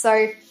with.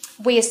 So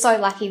we are so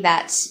lucky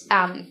that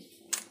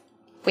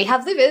we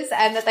have livers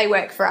and that they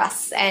work for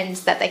us and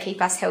that they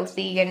keep us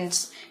healthy and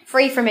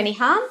free from any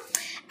harm.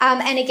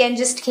 And again,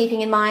 just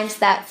keeping in mind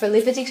that for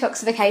liver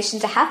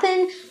detoxification to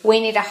happen, we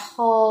need a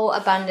whole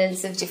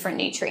abundance of different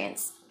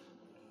nutrients.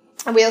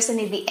 And we also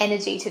need the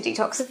energy to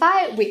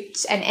detoxify,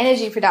 and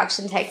energy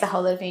production takes a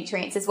whole lot of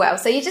nutrients as well.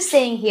 So you're just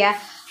seeing here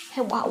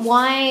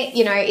why,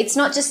 it's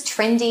not just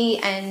trendy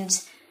and,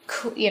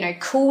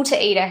 cool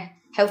to eat a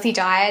healthy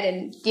diet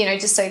and,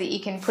 just so that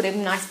you can put a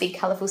nice big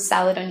colourful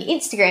salad on your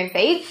Instagram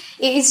feed.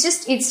 It's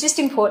just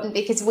important,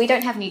 because we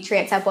don't have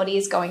nutrients, our body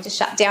is going to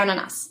shut down on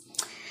us.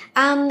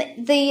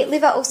 The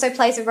liver also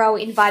plays a role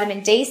in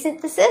vitamin D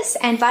synthesis,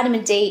 and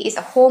vitamin D is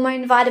a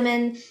hormone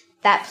vitamin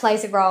that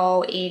plays a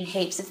role in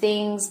heaps of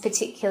things,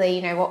 particularly,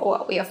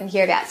 what we often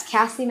hear about is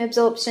calcium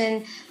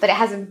absorption, but it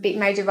has a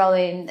major role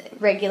in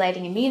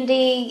regulating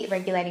immunity,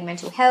 regulating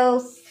mental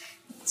health.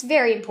 It's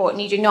very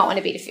important. You do not want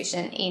to be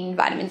deficient in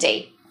vitamin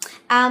D.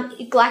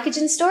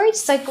 Glycogen storage.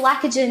 So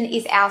glycogen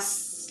is our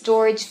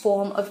storage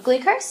form of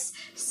glucose.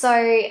 So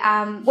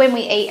when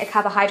we eat a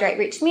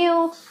carbohydrate-rich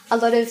meal, a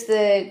lot of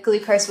the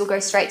glucose will go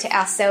straight to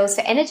our cells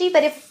for energy,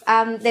 but if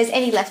there's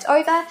any left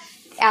over,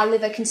 our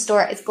liver can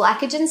store it as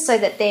glycogen, so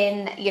that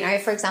then,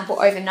 for example,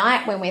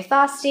 overnight when we're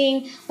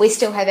fasting, we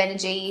still have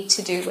energy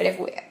to do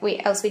whatever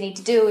else we need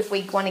to do. If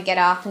we want to get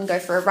up and go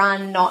for a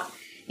run, not,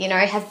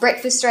 have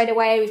breakfast straight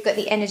away, we've got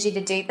the energy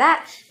to do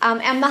that.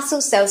 Our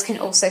muscle cells can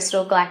also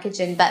store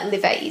glycogen, but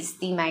liver is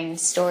the main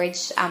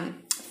storage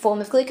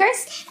form of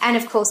glucose, and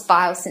of course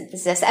bile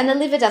synthesis. And the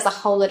liver does a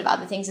whole lot of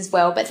other things as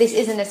well, but this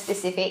isn't a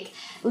specific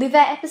liver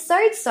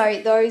episode, so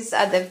those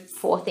are the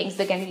 4 things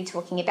we're going to be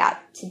talking about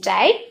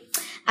today.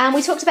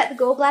 We talked about the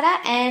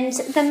gallbladder, and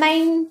the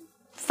main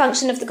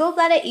function of the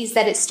gallbladder is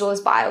that it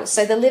stores bile.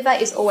 So the liver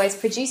is always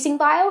producing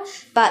bile,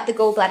 but the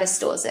gallbladder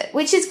stores it,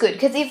 which is good,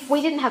 because if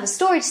we didn't have a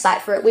storage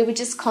site for it, we would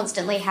just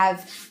constantly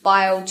have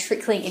bile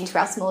trickling into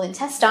our small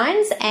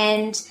intestines,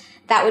 and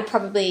that would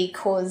probably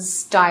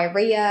cause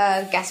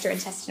diarrhea,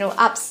 gastrointestinal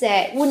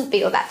upset, wouldn't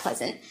be all that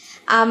pleasant.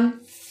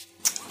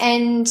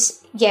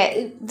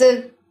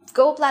 The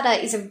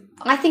gallbladder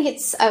I think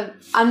it's a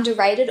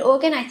underrated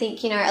organ. I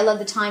think, a lot of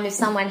the time if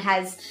someone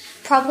has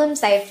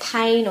problems, they have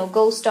pain or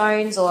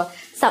gallstones or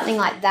something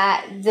like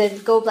that, the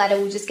gallbladder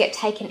will just get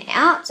taken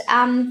out.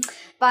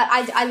 But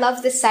I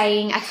love the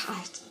saying,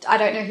 I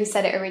don't know who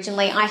said it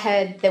originally. I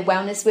heard the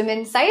wellness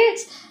women say it,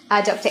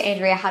 Dr.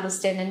 Andrea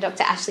Huddleston and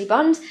Dr. Ashley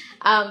Bond,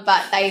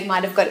 but they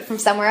might have got it from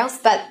somewhere else.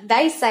 But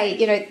they say,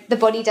 the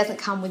body doesn't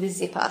come with a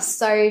zipper.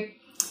 So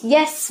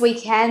yes,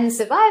 we can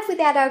survive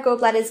without our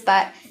gallbladders,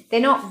 but they're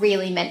not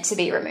really meant to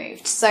be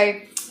removed. So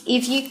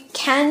if you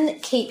can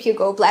keep your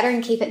gallbladder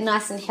and keep it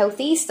nice and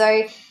healthy,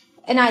 way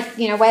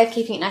of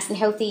keeping it nice and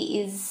healthy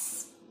is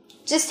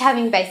just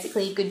having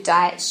basically a good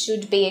diet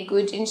should be a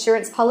good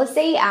insurance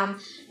policy.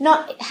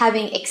 Not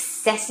having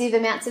excessive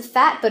amounts of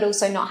fat, but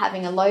also not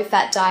having a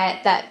low-fat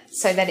diet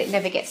so that it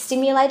never gets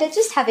stimulated.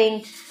 Just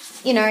having,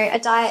 a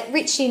diet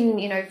rich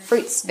in,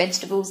 fruits,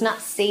 vegetables,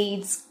 nuts,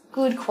 seeds,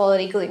 good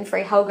quality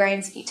gluten-free whole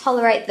grains if you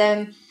tolerate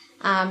them,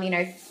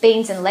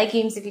 beans and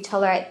legumes if you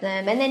tolerate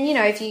them. And then,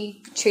 if you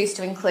choose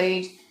to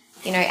include,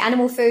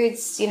 animal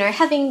foods,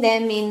 having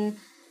them in,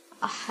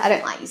 I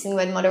don't like using the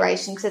word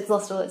moderation because it's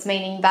lost all its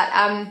meaning, but,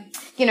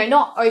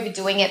 not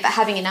overdoing it, but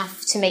having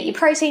enough to meet your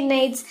protein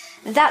needs,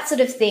 that sort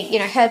of thing,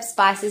 herbs,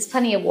 spices,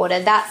 plenty of water,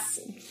 that's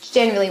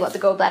generally what the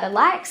gallbladder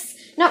likes.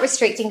 Not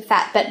restricting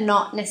fat, but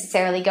not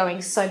necessarily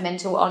going so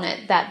mental on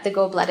it that the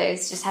gallbladder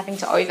is just having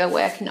to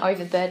overwork and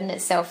overburden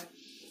itself.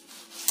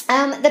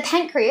 The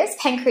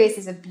pancreas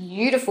is a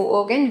beautiful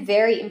organ,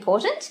 very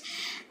important.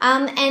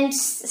 And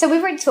so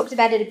we've already talked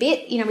about it a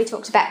bit. We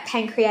talked about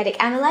pancreatic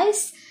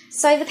amylase.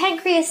 So the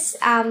pancreas,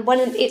 one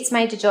of its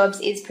major jobs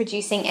is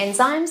producing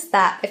enzymes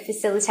that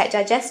facilitate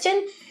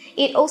digestion.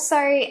 It also,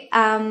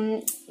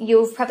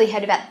 you've probably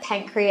heard about the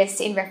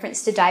pancreas in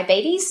reference to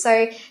diabetes.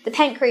 So the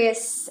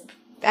pancreas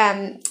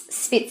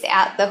spits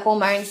out the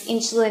hormones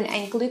insulin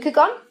and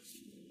glucagon.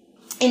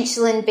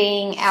 Insulin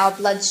being our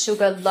blood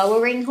sugar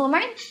lowering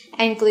hormone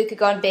and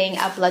glucagon being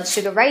our blood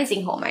sugar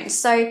raising hormone.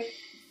 So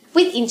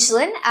with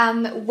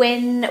insulin,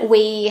 when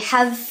we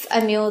have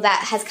a meal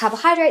that has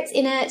carbohydrates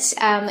in it,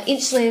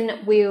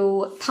 insulin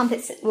will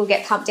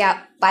get pumped out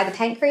by the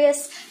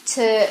pancreas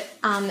to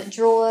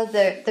draw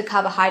the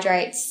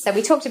carbohydrates. So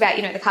we talked about,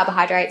 the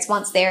carbohydrates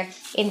once they're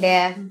in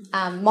their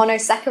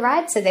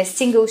monosaccharide, so they're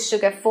single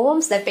sugar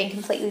forms, they've been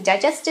completely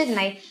digested and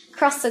they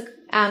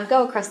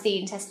go across the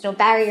intestinal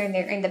barrier and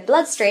they're in the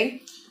bloodstream.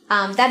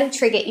 That'll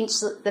trigger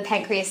the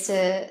pancreas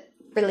to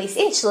release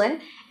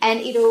insulin. And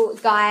it'll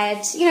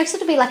guide,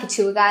 sort of be like a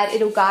tour guide.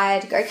 It'll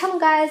guide, go, come on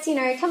guys,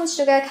 come on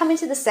sugar, come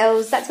into the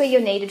cells. That's where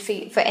you're needed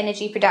for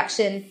energy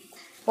production,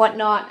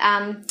 whatnot.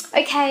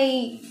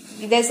 Okay,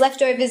 there's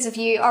leftovers of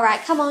you. All right,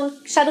 come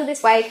on, shuttle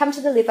this way, come to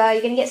the liver.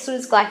 You're going to get stored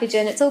as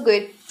glycogen. It's all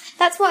good.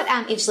 That's what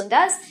insulin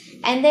does.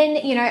 And then,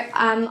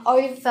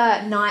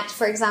 overnight,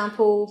 for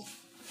example,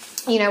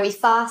 we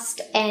fast,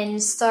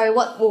 and so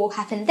what will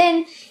happen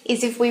then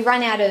is if we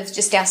run out of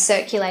just our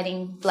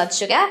circulating blood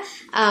sugar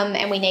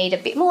and we need a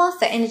bit more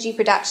for energy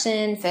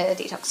production, for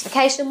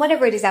detoxification,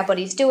 whatever it is our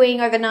body's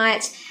doing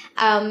overnight,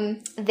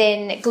 then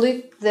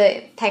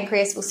the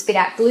pancreas will spit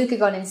out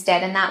glucagon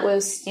instead, and that will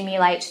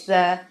stimulate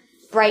the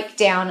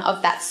breakdown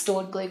of that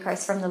stored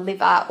glucose from the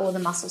liver or the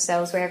muscle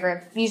cells,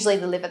 wherever, usually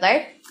the liver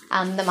though.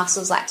 The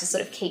muscles like to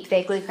sort of keep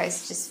their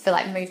glucose just for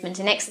like movement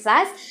and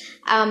exercise.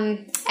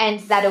 And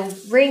that'll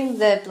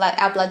bring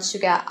our blood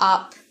sugar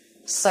up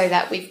so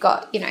that we've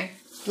got,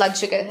 blood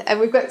sugar.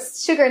 We've got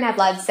sugar in our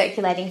blood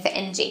circulating for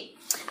energy.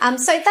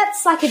 So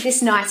that's like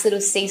this nice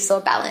little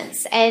seesaw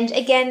balance. And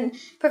again,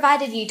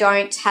 provided you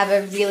don't have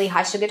a really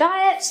high sugar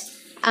diet,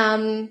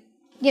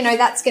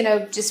 that's going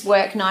to just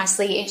work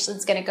nicely.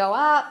 Insulin's going to go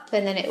up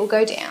and then it will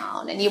go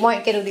down, and you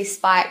won't get all these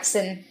spikes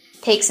and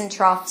peaks and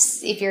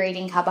troughs if you're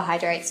eating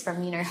carbohydrates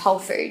from, whole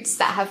foods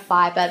that have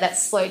fiber that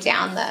slow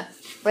down the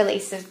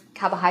release of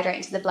carbohydrate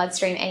into the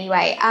bloodstream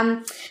anyway.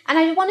 And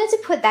I wanted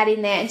to put that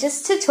in there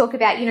just to talk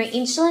about,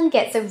 insulin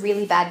gets a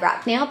really bad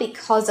rap now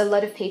because a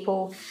lot of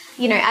people,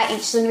 are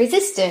insulin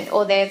resistant,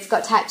 or they've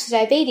got type 2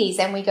 diabetes,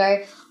 and we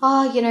go,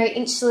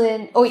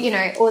 insulin,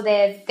 or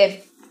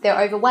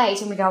they're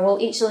overweight, and we go, well,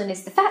 insulin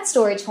is the fat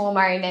storage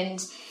hormone, and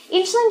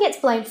insulin gets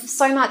blamed for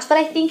so much. But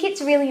I think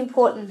it's really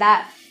important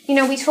that,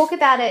 we talk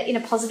about it in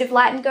a positive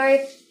light and go,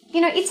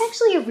 it's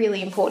actually a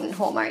really important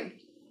hormone.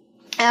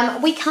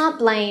 We can't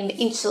blame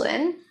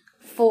insulin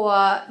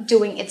for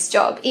doing its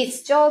job.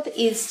 Its job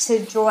is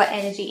to draw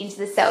energy into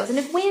the cells. And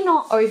if we're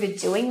not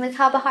overdoing the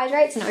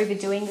carbohydrates and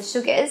overdoing the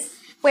sugars,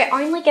 we're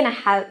only going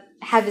to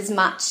have as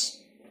much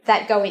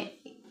that go in.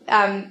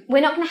 We're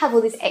not going to have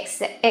all this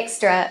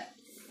extra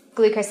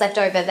glucose left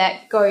over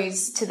that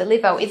goes to the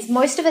liver.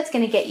 Most of it's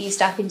going to get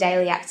used up in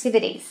daily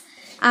activities.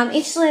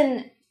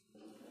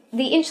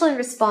 The insulin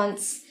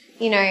response,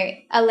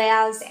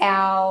 allows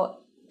our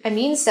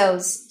immune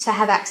cells to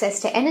have access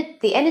to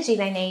the energy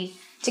they need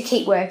to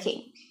keep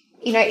working.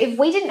 If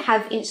we didn't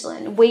have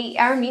insulin,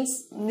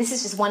 this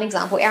is just one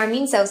example, our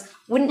immune cells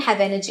wouldn't have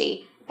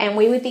energy and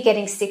we would be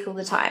getting sick all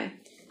the time.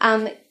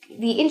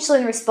 The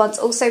insulin response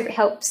also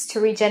helps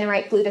to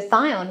regenerate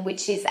glutathione,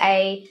 which is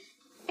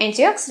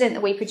antioxidant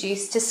that we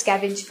produce to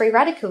scavenge free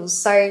radicals.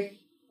 So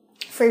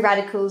free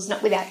radicals,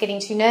 not without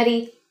getting too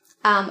nerdy,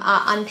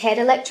 are unpaired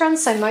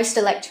electrons. So most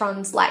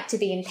electrons like to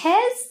be in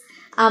pairs.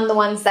 The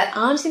ones that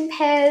aren't in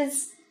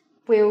pairs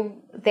will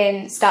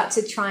then start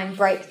to try and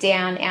break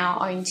down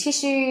our own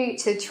tissue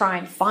to try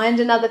and find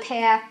another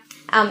pair.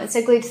 And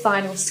so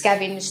glutathione will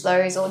scavenge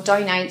those or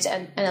donate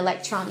an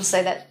electron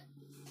so that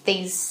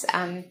these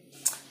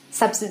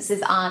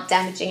substances aren't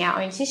damaging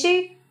our own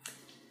tissue.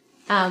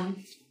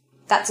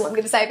 That's all I'm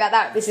going to say about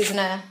that. This isn't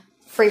a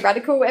free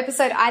radical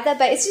episode either,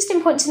 but it's just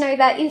important to know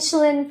that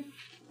insulin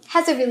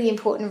has a really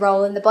important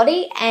role in the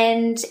body,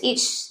 and it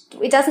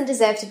doesn't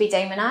deserve to be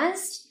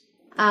demonized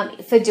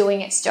for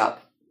doing its job.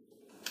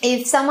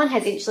 If someone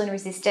has insulin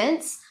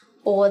resistance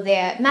or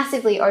they're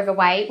massively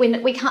overweight,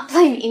 we can't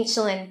blame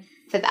insulin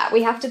for that.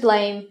 We have to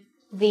blame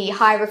the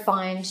high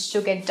refined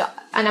sugar diet.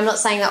 And I'm not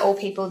saying that all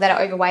people that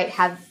are overweight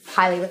have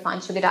highly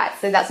refined sugar diets,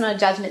 so that's not a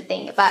judgment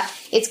thing, but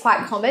it's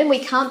quite common. We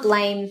can't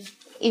blame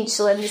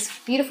insulin, this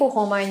beautiful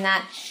hormone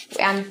that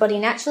our body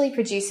naturally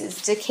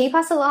produces to keep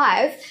us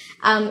alive,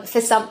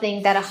 for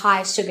something that a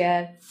high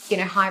sugar,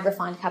 high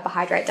refined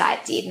carbohydrate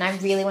diet did. And I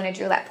really want to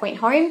drill that point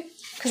home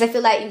because I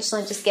feel like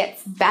insulin just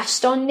gets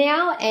bashed on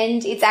now,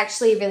 and it's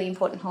actually a really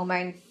important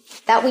hormone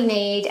that we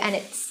need, and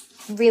it's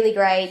really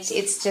great.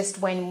 It's just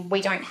when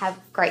we don't have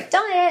great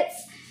diets,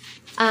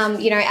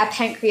 our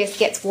pancreas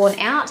gets worn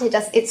out.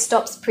 It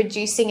stops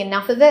producing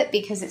enough of it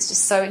because it's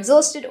just so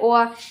exhausted,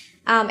 or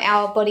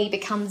our body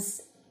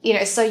becomes,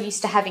 so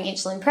used to having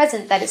insulin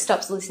present that it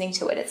stops listening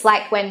to it. It's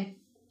like when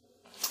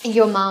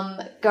your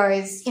mum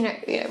goes,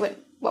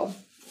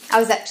 I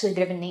was actually a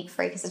bit of a neat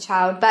freak as a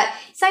child, but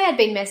say I'd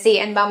been messy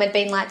and mum had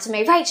been like to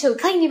me, Rachel,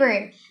 clean your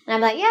room. And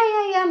I'm like,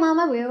 yeah, mum,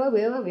 I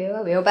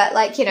will.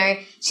 But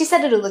she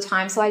said it all the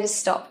time, so I just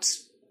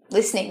stopped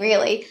listening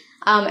really.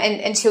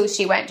 And until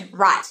she went,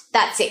 right,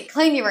 that's it,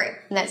 clean your room.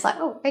 And that's like,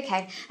 oh,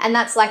 okay. And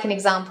that's like an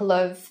example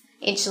of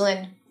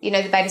insulin,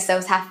 the beta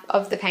cells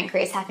of the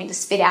pancreas having to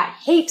spit out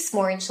heaps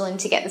more insulin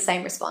to get the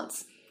same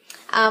response.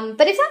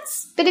 But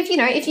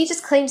if you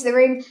just cleaned the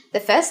room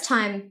the first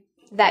time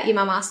that your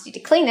mum asked you to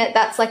clean it,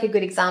 that's like a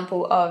good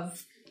example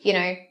of,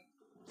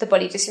 the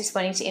body just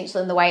responding to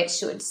insulin the way it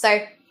should.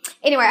 So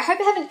anyway, I hope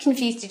I haven't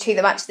confused you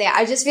too much there.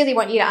 I just really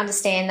want you to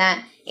understand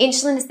that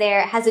insulin is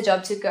there. It has a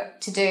job to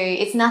do.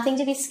 It's nothing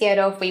to be scared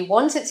of. We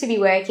want it to be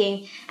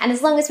working. And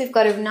as long as we've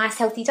got a nice,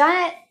 healthy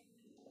diet,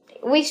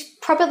 we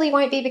probably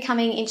won't be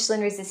becoming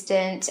insulin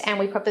resistant, and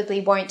we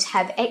probably won't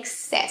have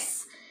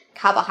excess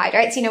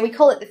carbohydrates. We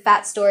call it the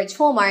fat storage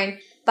hormone,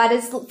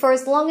 but for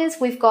as long as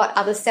we've got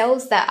other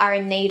cells that are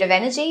in need of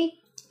energy,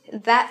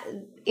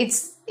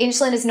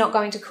 insulin is not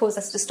going to cause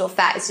us to store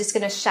fat. It's just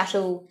going to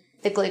shuttle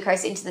the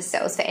glucose into the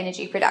cells for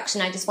energy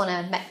production. I just want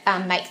to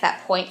make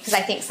that point because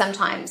I think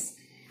sometimes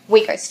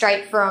we go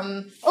straight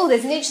from,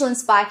 there's an insulin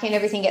spike and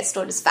everything gets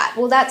stored as fat.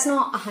 Well, that's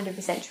not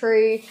 100%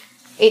 true.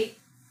 It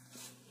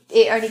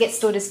only gets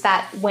stored as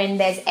fat when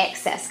there's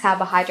excess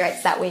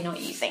carbohydrates that we're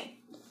not using.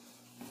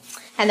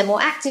 And the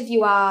more active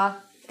you are,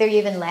 the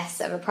even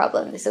less of a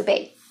problem this will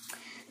be.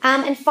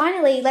 And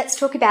finally, let's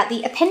talk about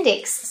the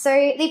appendix. So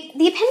the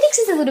appendix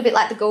is a little bit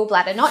like the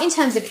gallbladder, not in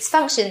terms of its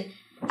function.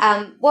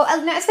 I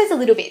suppose a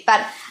little bit,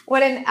 but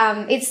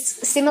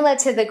it's similar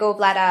to the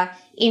gallbladder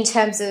in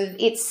terms of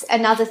it's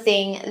another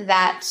thing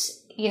that,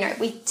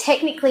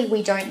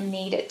 we don't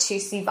need it to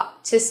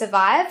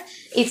survive.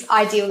 It's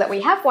ideal that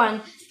we have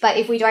one, but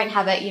if we don't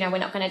have it, we're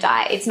not going to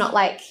die. It's not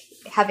like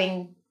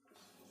having,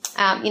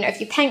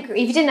 if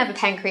you didn't have a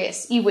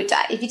pancreas, you would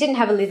die. If you didn't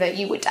have a liver,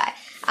 you would die.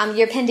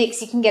 Your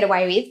appendix you can get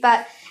away with,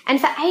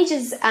 and for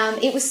ages,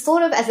 it was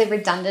thought of as a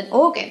redundant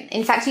organ.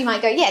 In fact, you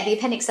might go, yeah, the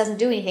appendix doesn't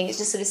do anything. It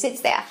just sort of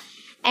sits there.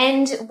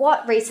 And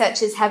what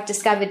researchers have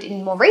discovered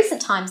in more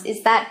recent times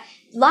is that,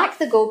 like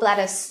the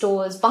gallbladder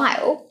stores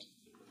bile,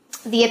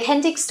 the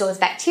appendix stores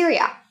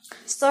bacteria.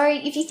 So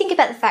if you think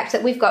about the fact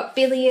that we've got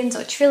billions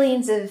or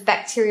trillions of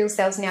bacterial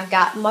cells in our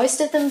gut, most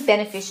of them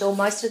beneficial,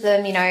 most of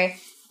them,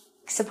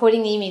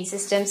 supporting the immune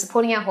system,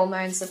 supporting our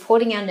hormones,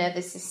 supporting our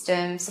nervous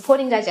system,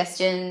 supporting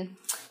digestion,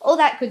 all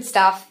that good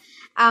stuff.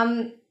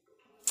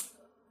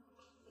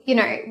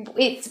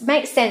 It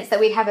makes sense that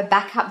we'd have a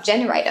backup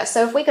generator.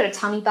 So if we got a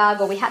tummy bug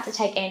or we had to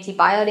take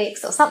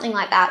antibiotics or something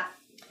like that,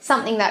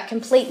 something that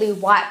completely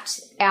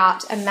wiped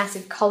out a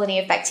massive colony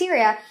of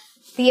bacteria,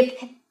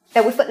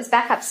 that we've got this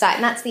backup site,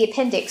 and that's the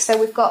appendix. So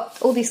we've got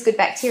all this good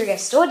bacteria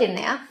stored in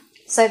there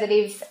so that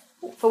if,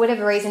 for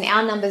whatever reason,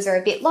 our numbers are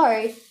a bit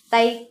low,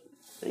 the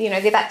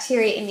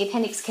bacteria in the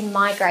appendix can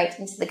migrate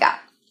into the gut.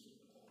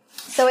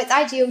 So it's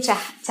ideal to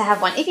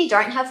have one. If you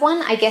don't have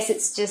one, I guess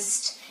it's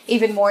just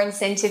even more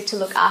incentive to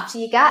look after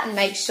your gut and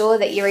make sure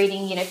that you're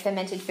eating,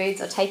 fermented foods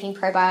or taking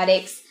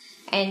probiotics,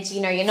 and,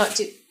 you're not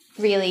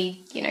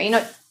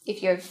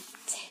if you're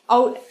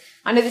old,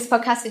 I know this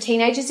podcast for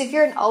teenagers, if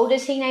you're an older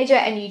teenager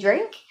and you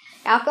drink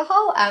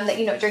alcohol, that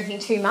you're not drinking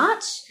too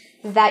much,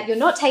 that you're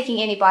not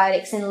taking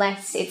antibiotics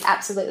unless it's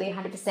absolutely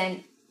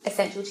 100%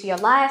 essential to your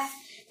life,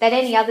 that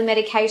any other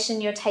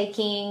medication you're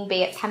taking,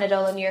 be it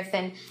Panadol or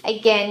Nurofen,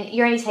 again,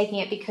 you're only taking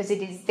it because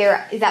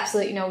there is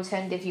absolutely no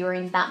alternative. You're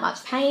in that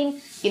much pain.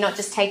 You're not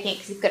just taking it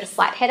because you've got a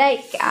slight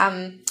headache.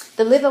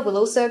 The liver will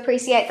also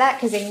appreciate that,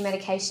 because any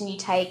medication you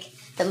take,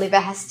 the liver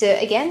has to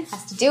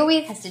deal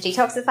with, has to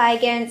detoxify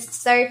against.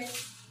 So,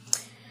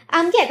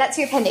 yeah, that's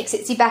your appendix.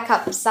 It's your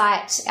backup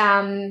site.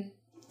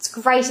 It's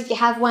great if you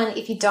have one.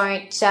 If you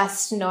don't,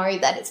 just know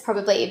that it's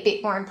probably a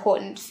bit more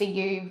important for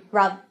you.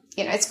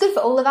 It's good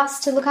for all of us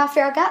to look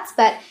after our guts,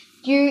 but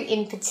you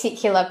in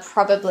particular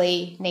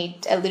probably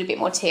need a little bit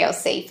more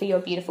TLC for your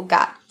beautiful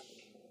gut.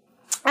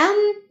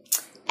 And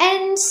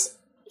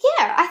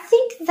yeah, I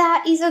think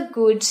that is a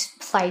good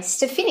place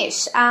to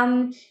finish.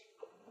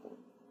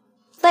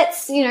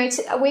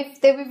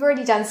 We've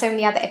already done so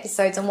many other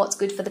episodes on what's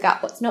good for the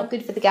gut, what's not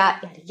good for the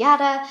gut, yada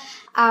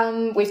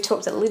yada. We've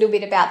talked a little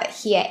bit about that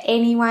here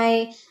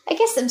anyway. I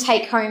guess some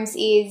take homes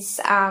is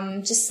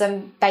just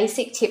some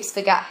basic tips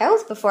for gut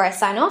health before I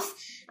sign off.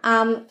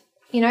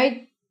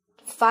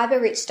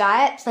 Fiber-rich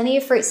diet, plenty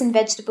of fruits and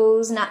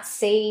vegetables, nuts,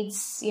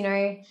 seeds,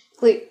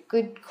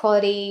 good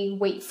quality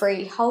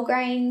wheat-free whole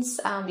grains.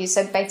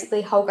 So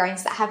basically whole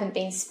grains that haven't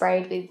been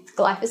sprayed with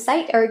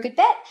glyphosate are a good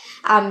bet.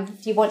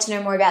 If you want to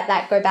know more about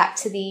that, go back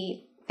to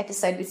the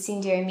episode with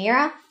Cindy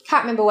O'Meara.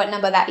 Can't remember what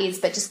number that is,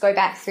 but just go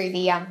back through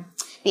the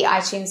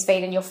iTunes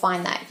feed and you'll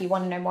find that if you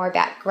want to know more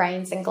about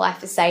grains and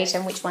glyphosate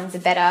and which ones are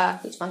better,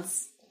 which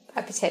ones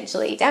are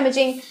potentially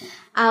damaging.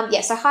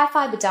 So high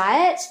fiber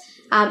diet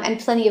and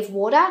plenty of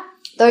water.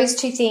 Those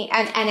two things,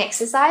 and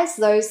exercise,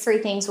 those three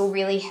things will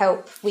really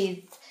help with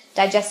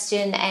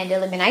digestion and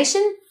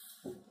elimination.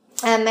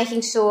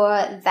 Making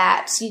sure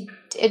that you're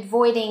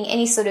avoiding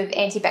any sort of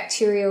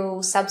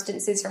antibacterial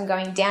substances from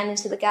going down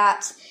into the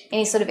gut,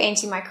 any sort of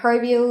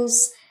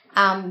antimicrobials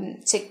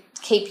to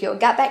keep your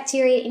gut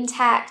bacteria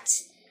intact.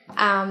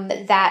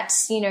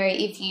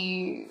 If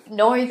you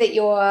know that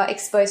you're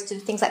exposed to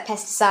things like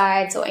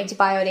pesticides or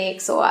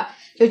antibiotics, or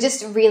you're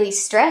just really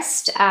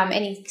stressed,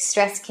 any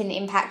stress can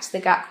impact the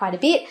gut quite a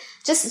bit.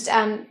 Just,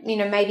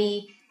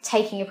 maybe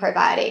taking a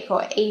probiotic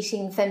or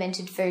eating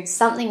fermented foods,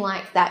 something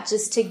like that,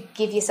 just to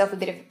give yourself a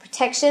bit of a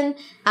protection,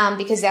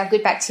 because our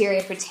good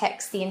bacteria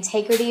protects the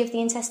integrity of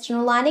the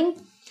intestinal lining.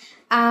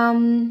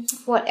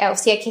 What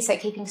else? Yeah, so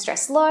keeping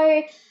stress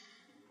low.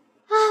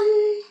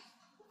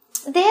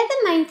 They're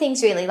the main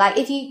things really. Like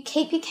if you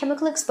keep your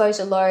chemical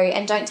exposure low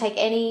and don't take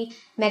any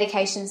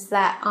medications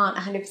that aren't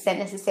 100%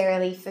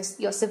 necessarily for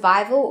your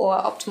survival or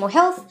optimal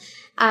health,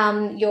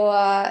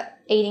 you're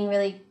eating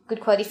really good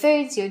quality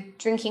foods, you're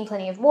drinking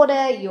plenty of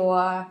water,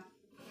 you're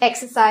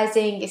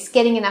exercising, you're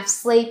getting enough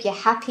sleep, you're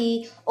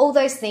happy, all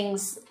those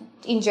things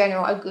in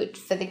general are good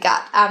for the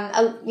gut.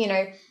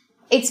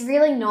 It's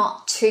really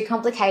not too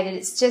complicated.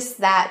 It's just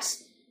that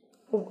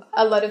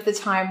a lot of the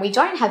time we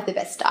don't have the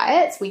best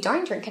diets, we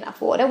don't drink enough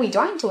water, we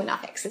don't do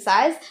enough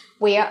exercise,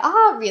 we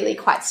are really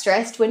quite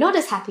stressed, we're not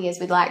as happy as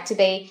we'd like to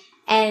be,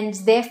 and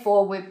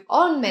therefore we're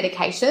on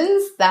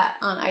medications that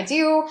aren't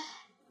ideal,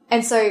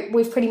 and so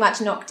we've pretty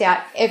much knocked out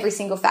every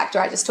single factor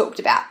I just talked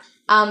about.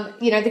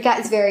 The gut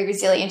is very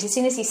resilient. As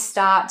soon as you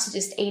start to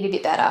just eat a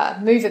bit better,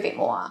 move a bit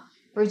more,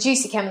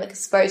 reduce your chemical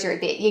exposure a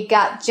bit, your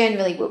gut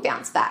generally will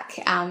bounce back.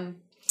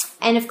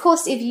 And of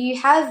course, if you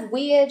have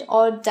weird,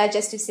 odd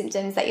digestive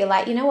symptoms that you're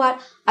like, you know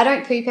what, I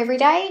don't poop every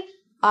day,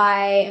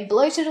 I am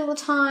bloated all the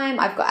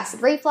time, I've got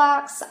acid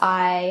reflux,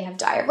 I have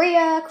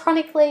diarrhea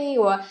chronically,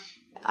 or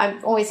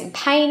I'm always in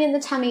pain in the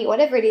tummy,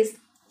 whatever it is,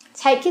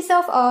 take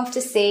yourself off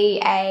to see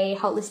a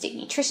holistic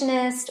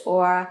nutritionist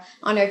or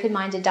an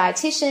open-minded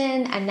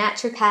dietitian, a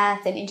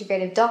naturopath, an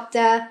integrative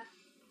doctor,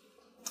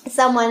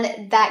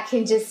 someone that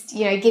can just,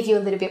 give you a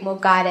little bit more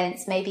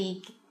guidance,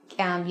 maybe,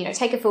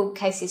 take a full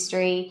case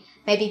history,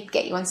 maybe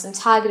get you on some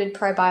targeted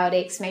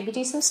probiotics, maybe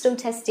do some stool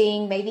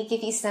testing, maybe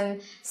give you some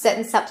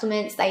certain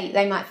supplements.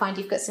 They might find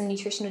you've got some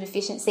nutritional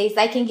deficiencies.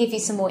 They can give you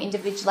some more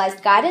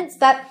individualized guidance.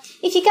 But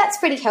if your gut's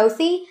pretty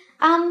healthy,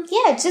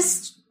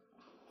 just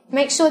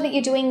make sure that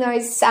you're doing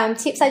those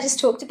tips I just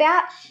talked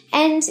about,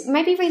 and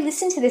maybe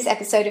re-listen to this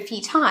episode a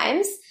few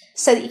times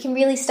so that you can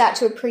really start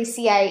to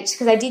appreciate,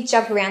 because I did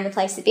jump around the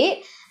place a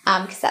bit,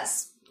 because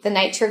that's the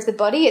nature of the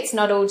body. It's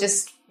not all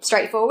just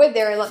straightforward.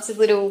 There are lots of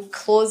little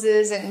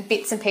clauses and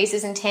bits and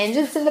pieces and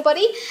tangents in the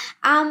body.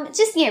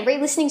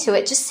 Re-listening to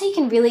it just so you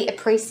can really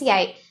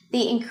appreciate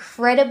the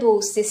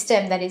incredible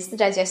system that is the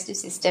digestive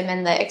system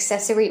and the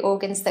accessory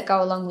organs that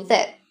go along with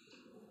it.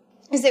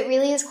 Because it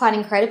really is quite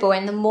incredible.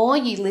 And the more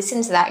you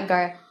listen to that and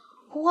go,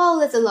 whoa,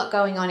 there's a lot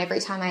going on every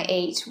time I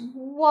eat.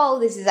 Whoa,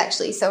 this is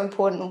actually so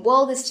important.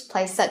 Whoa, this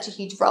plays such a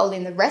huge role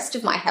in the rest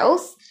of my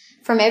health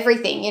from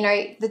everything.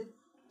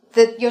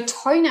 Your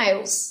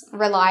toenails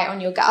rely on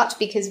your gut,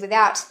 because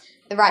without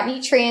the right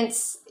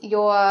nutrients,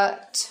 your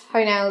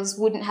toenails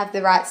wouldn't have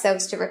the right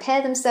cells to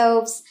repair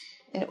themselves,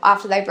 and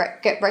after they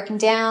get broken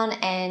down,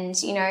 and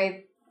you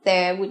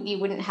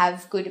wouldn't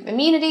have good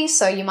immunity,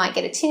 so you might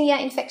get a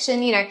tinea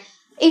infection.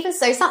 Even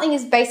so, something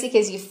as basic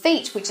as your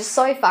feet, which are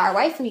so far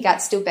away from your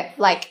gut, still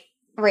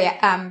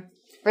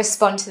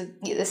respond to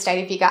the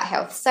state of your gut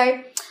health.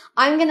 So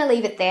I'm going to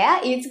leave it there.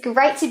 It's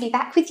great to be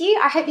back with you.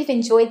 I hope you've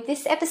enjoyed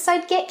this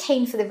episode. Get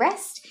keen for the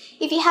rest.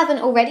 If you haven't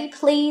already,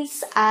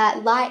 please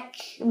like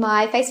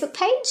my Facebook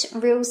page,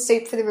 Real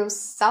Soup for the Real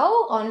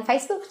Soul on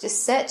Facebook.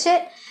 Just search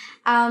it.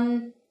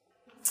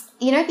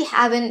 If you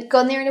haven't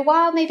gone there in a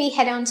while, maybe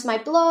head on to my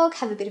blog,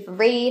 have a bit of a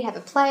read, have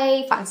a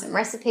play, find some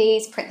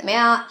recipes, print them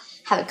out,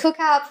 have a cook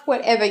up,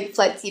 whatever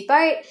floats your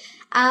boat.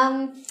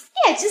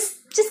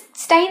 Just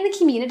stay in the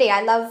community.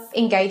 I love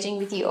engaging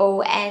with you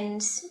all,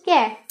 and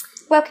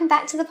welcome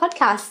back to the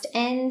podcast,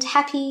 and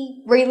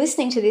happy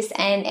re-listening to this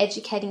and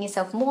educating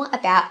yourself more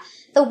about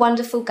the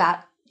wonderful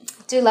gut.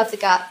 I do love the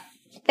gut.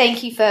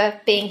 Thank you for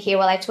being here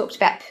while I talked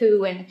about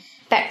poo and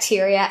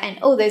bacteria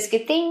and all those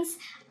good things.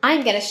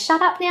 I'm going to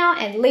shut up now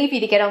and leave you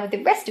to get on with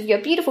the rest of your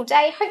beautiful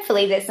day.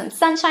 Hopefully there's some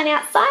sunshine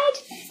outside,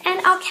 and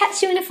I'll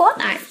catch you in a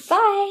fortnight.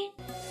 Bye.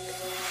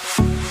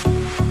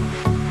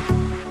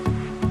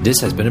 This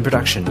has been a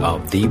production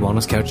of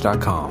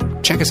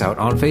TheWellnessCouch.com. Check us out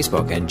on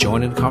Facebook and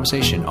join in the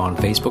conversation on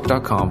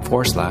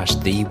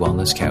Facebook.com/The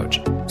Wellness Couch.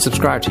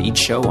 Subscribe to each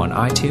show on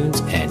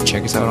iTunes and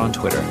check us out on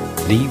Twitter.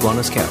 The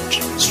Wellness Couch,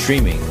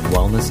 streaming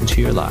wellness into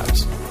your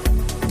lives.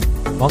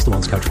 Whilst the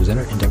Wellness Couch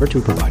presenter endeavor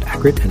to provide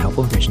accurate and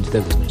helpful information to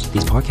their listeners,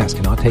 these podcasts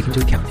cannot take into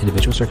account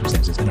individual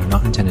circumstances and are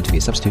not intended to be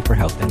a substitute for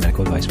health and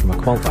medical advice from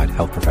a qualified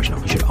health professional.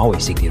 You should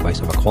always seek the advice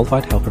of a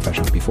qualified health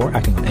professional before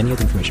acting on any of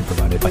the information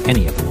provided by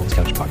any of the Wellness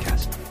Couch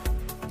podcasts.